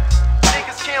do?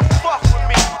 Niggas can't fuck with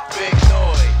me. Big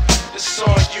noise. This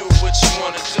on you, what you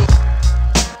wanna do?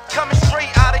 Coming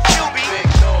straight out of QB.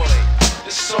 Big noise.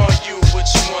 This on you, what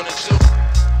you wanna do?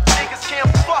 Niggas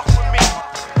can't fuck with me.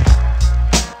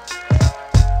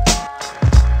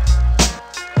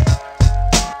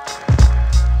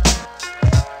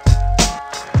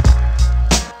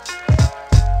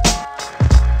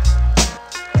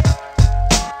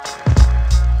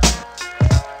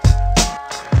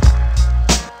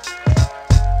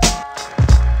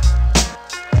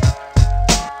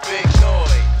 Big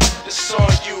noise. This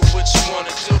on you, what you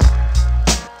wanna do?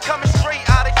 Coming straight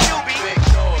out of QB. Big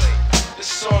noise.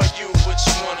 This on you, what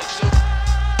you wanna do?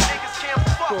 Niggas can't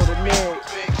fuck with me.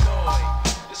 Big noise.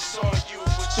 This on you,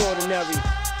 what you wanna do?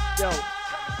 Yo.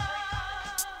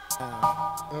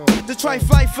 The trife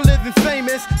life for living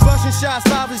famous. Busting shots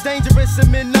live is dangerous at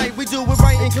midnight. We do it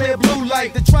right in clear blue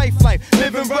light. The trife life,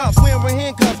 living rough, wearing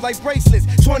handcuffs like bracelets.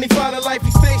 25 to life,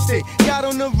 he faced it. Got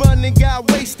on the run and got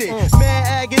wasted. Mad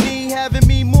agony having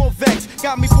me more vexed.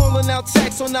 Got me pulling out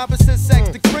texts on opposite sex.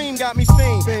 The cream got me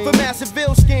fiend for massive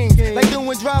bill schemes. Like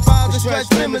doing drive-bys and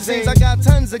stretch limousines. I got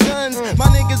tons of guns. My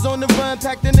niggas on the run,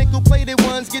 pack the nickel-plated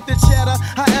ones. Get the cheddar,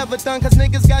 however done, cause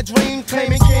niggas got dreams.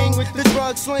 Claiming king with the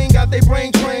drug sling. Got they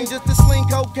brain trained just to sling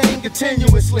cocaine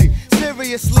continuously.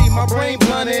 Seriously, my brain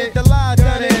blunted. The lie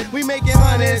done it. We making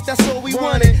hundreds, that's all we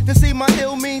wanted. To see my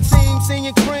ill mean team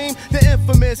singing cream. The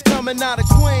infamous coming out of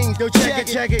Queens. Yo, check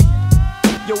it.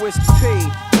 Yo, it's the P.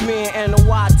 me and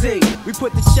NOYD. We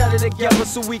put the cheddar together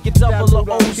so we can double our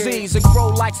OZs and grow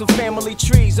like some family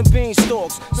trees and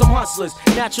beanstalks. Some hustlers,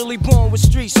 naturally born with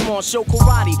street small. Show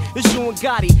karate, it's you and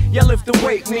Gotti. Yeah, lift the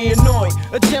weight, me and Noy.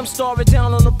 A gem star it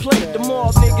down on the plate. The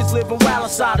mob niggas living wild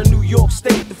outside of New York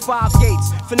State. The 5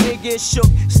 gates, for niggas shook,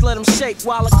 just let them shake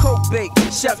while a coke bake.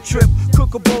 Chef trip,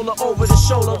 cook a bowler over the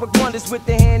shoulder. With wonders with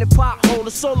the hand and pot holder.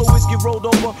 Solo whiskey rolled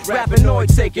over, rapping Noy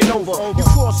taking over. You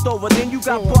crossed over, then you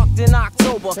got bucked in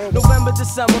October. November,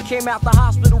 December, came out the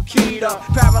hospital keyed up.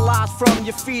 Paralyzed from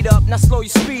your feet up, now slow your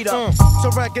speed up. So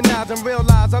recognize and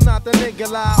realize I'm not the nigga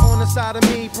lie. On the side of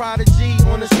me, Prodigy,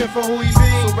 on the strength of who he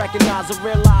be. So recognize and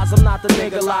realize I'm not the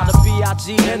nigga lie. The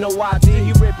B-I-G-N-O-I-D,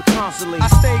 he ripping constantly. I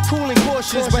stay cool and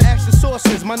cautious with extra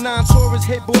sources. My non-tourist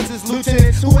hit boys is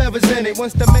lieutenants, whoever's in it.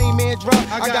 Once the main man drop,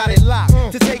 I got it locked.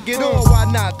 To take it on, why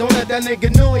not? Don't let that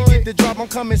nigga know he get the drop. I'm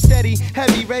coming steady,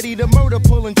 heavy, ready to murder,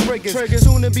 pulling triggers.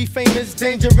 Soon to be famous,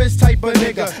 dangerous type of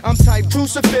nigga. I'm type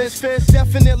crucifix,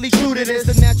 definitely true to this.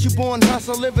 The natural born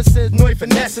hustle, lyricist, no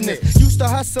finessing it. Used to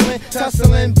hustling,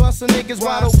 tussling, busting niggas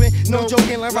wide open. No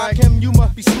joking, like Rakim, you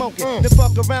must be smoking. The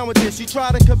fuck around with this, you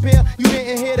try to compare, you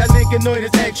didn't hear that nigga know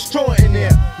this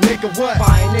extraordinary. Nigga, what?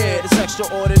 Pioneer, this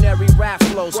extraordinary rap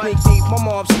flow. Sneak deep, my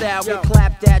mom style, get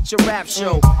clapped at your rap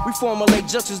show. We formulate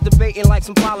justice, debating like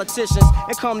some politicians,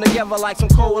 and come together like some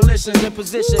coalitions in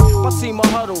position. My team a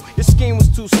huddle, your scheme was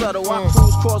too subtle. I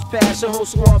cruise, cross pass, your whole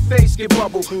squad face get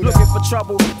bubble. Looking for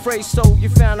trouble, phrase so you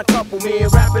found a couple. Me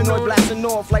and rapping or blasting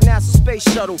off like NASA space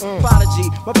shuttle. Prodigy,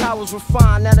 my powers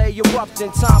refined, now they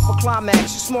erupting. Time for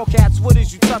climax. You small cats, what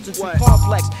is you touching? Too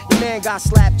complex. Your man got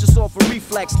slapped just off a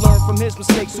reflex. Learn from his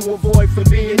mistakes to avoid from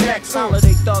being next.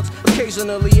 Holiday thugs,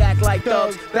 occasionally act like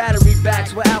thugs. Battery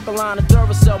backs with alkaline and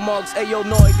Duracell mugs. Ayo,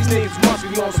 Noy, these niggas must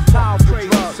be on some powerful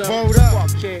drugs. Word up,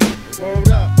 word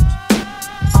up.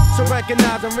 So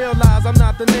recognize and realize I'm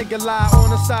not the nigga lie. On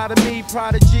the side of me,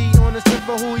 Prodigy, on the strip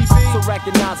for who he be. So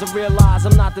recognize and realize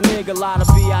I'm not the nigga lie. The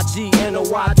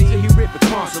B-I-G-N-O-Y-D, he rippin'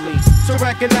 constantly. So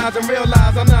recognize and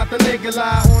realize I'm not the nigga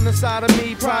lie. On the side of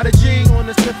me, Prodigy, on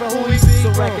the strip for who he be.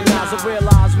 So recognize and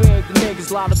realize we ain't the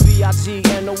niggas lie. The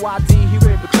B-I-G-N-O-Y-D, he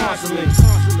rippin' constantly.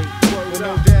 With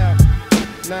no doubt,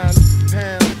 9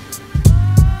 pounds,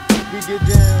 we get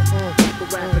down. For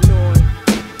rapping Noy.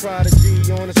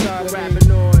 Prodigy on the side of me. Rapping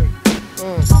Noy.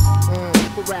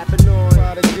 For rapping Noy.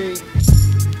 Prodigy.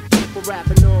 For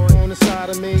rapping Noy. On the side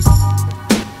of me.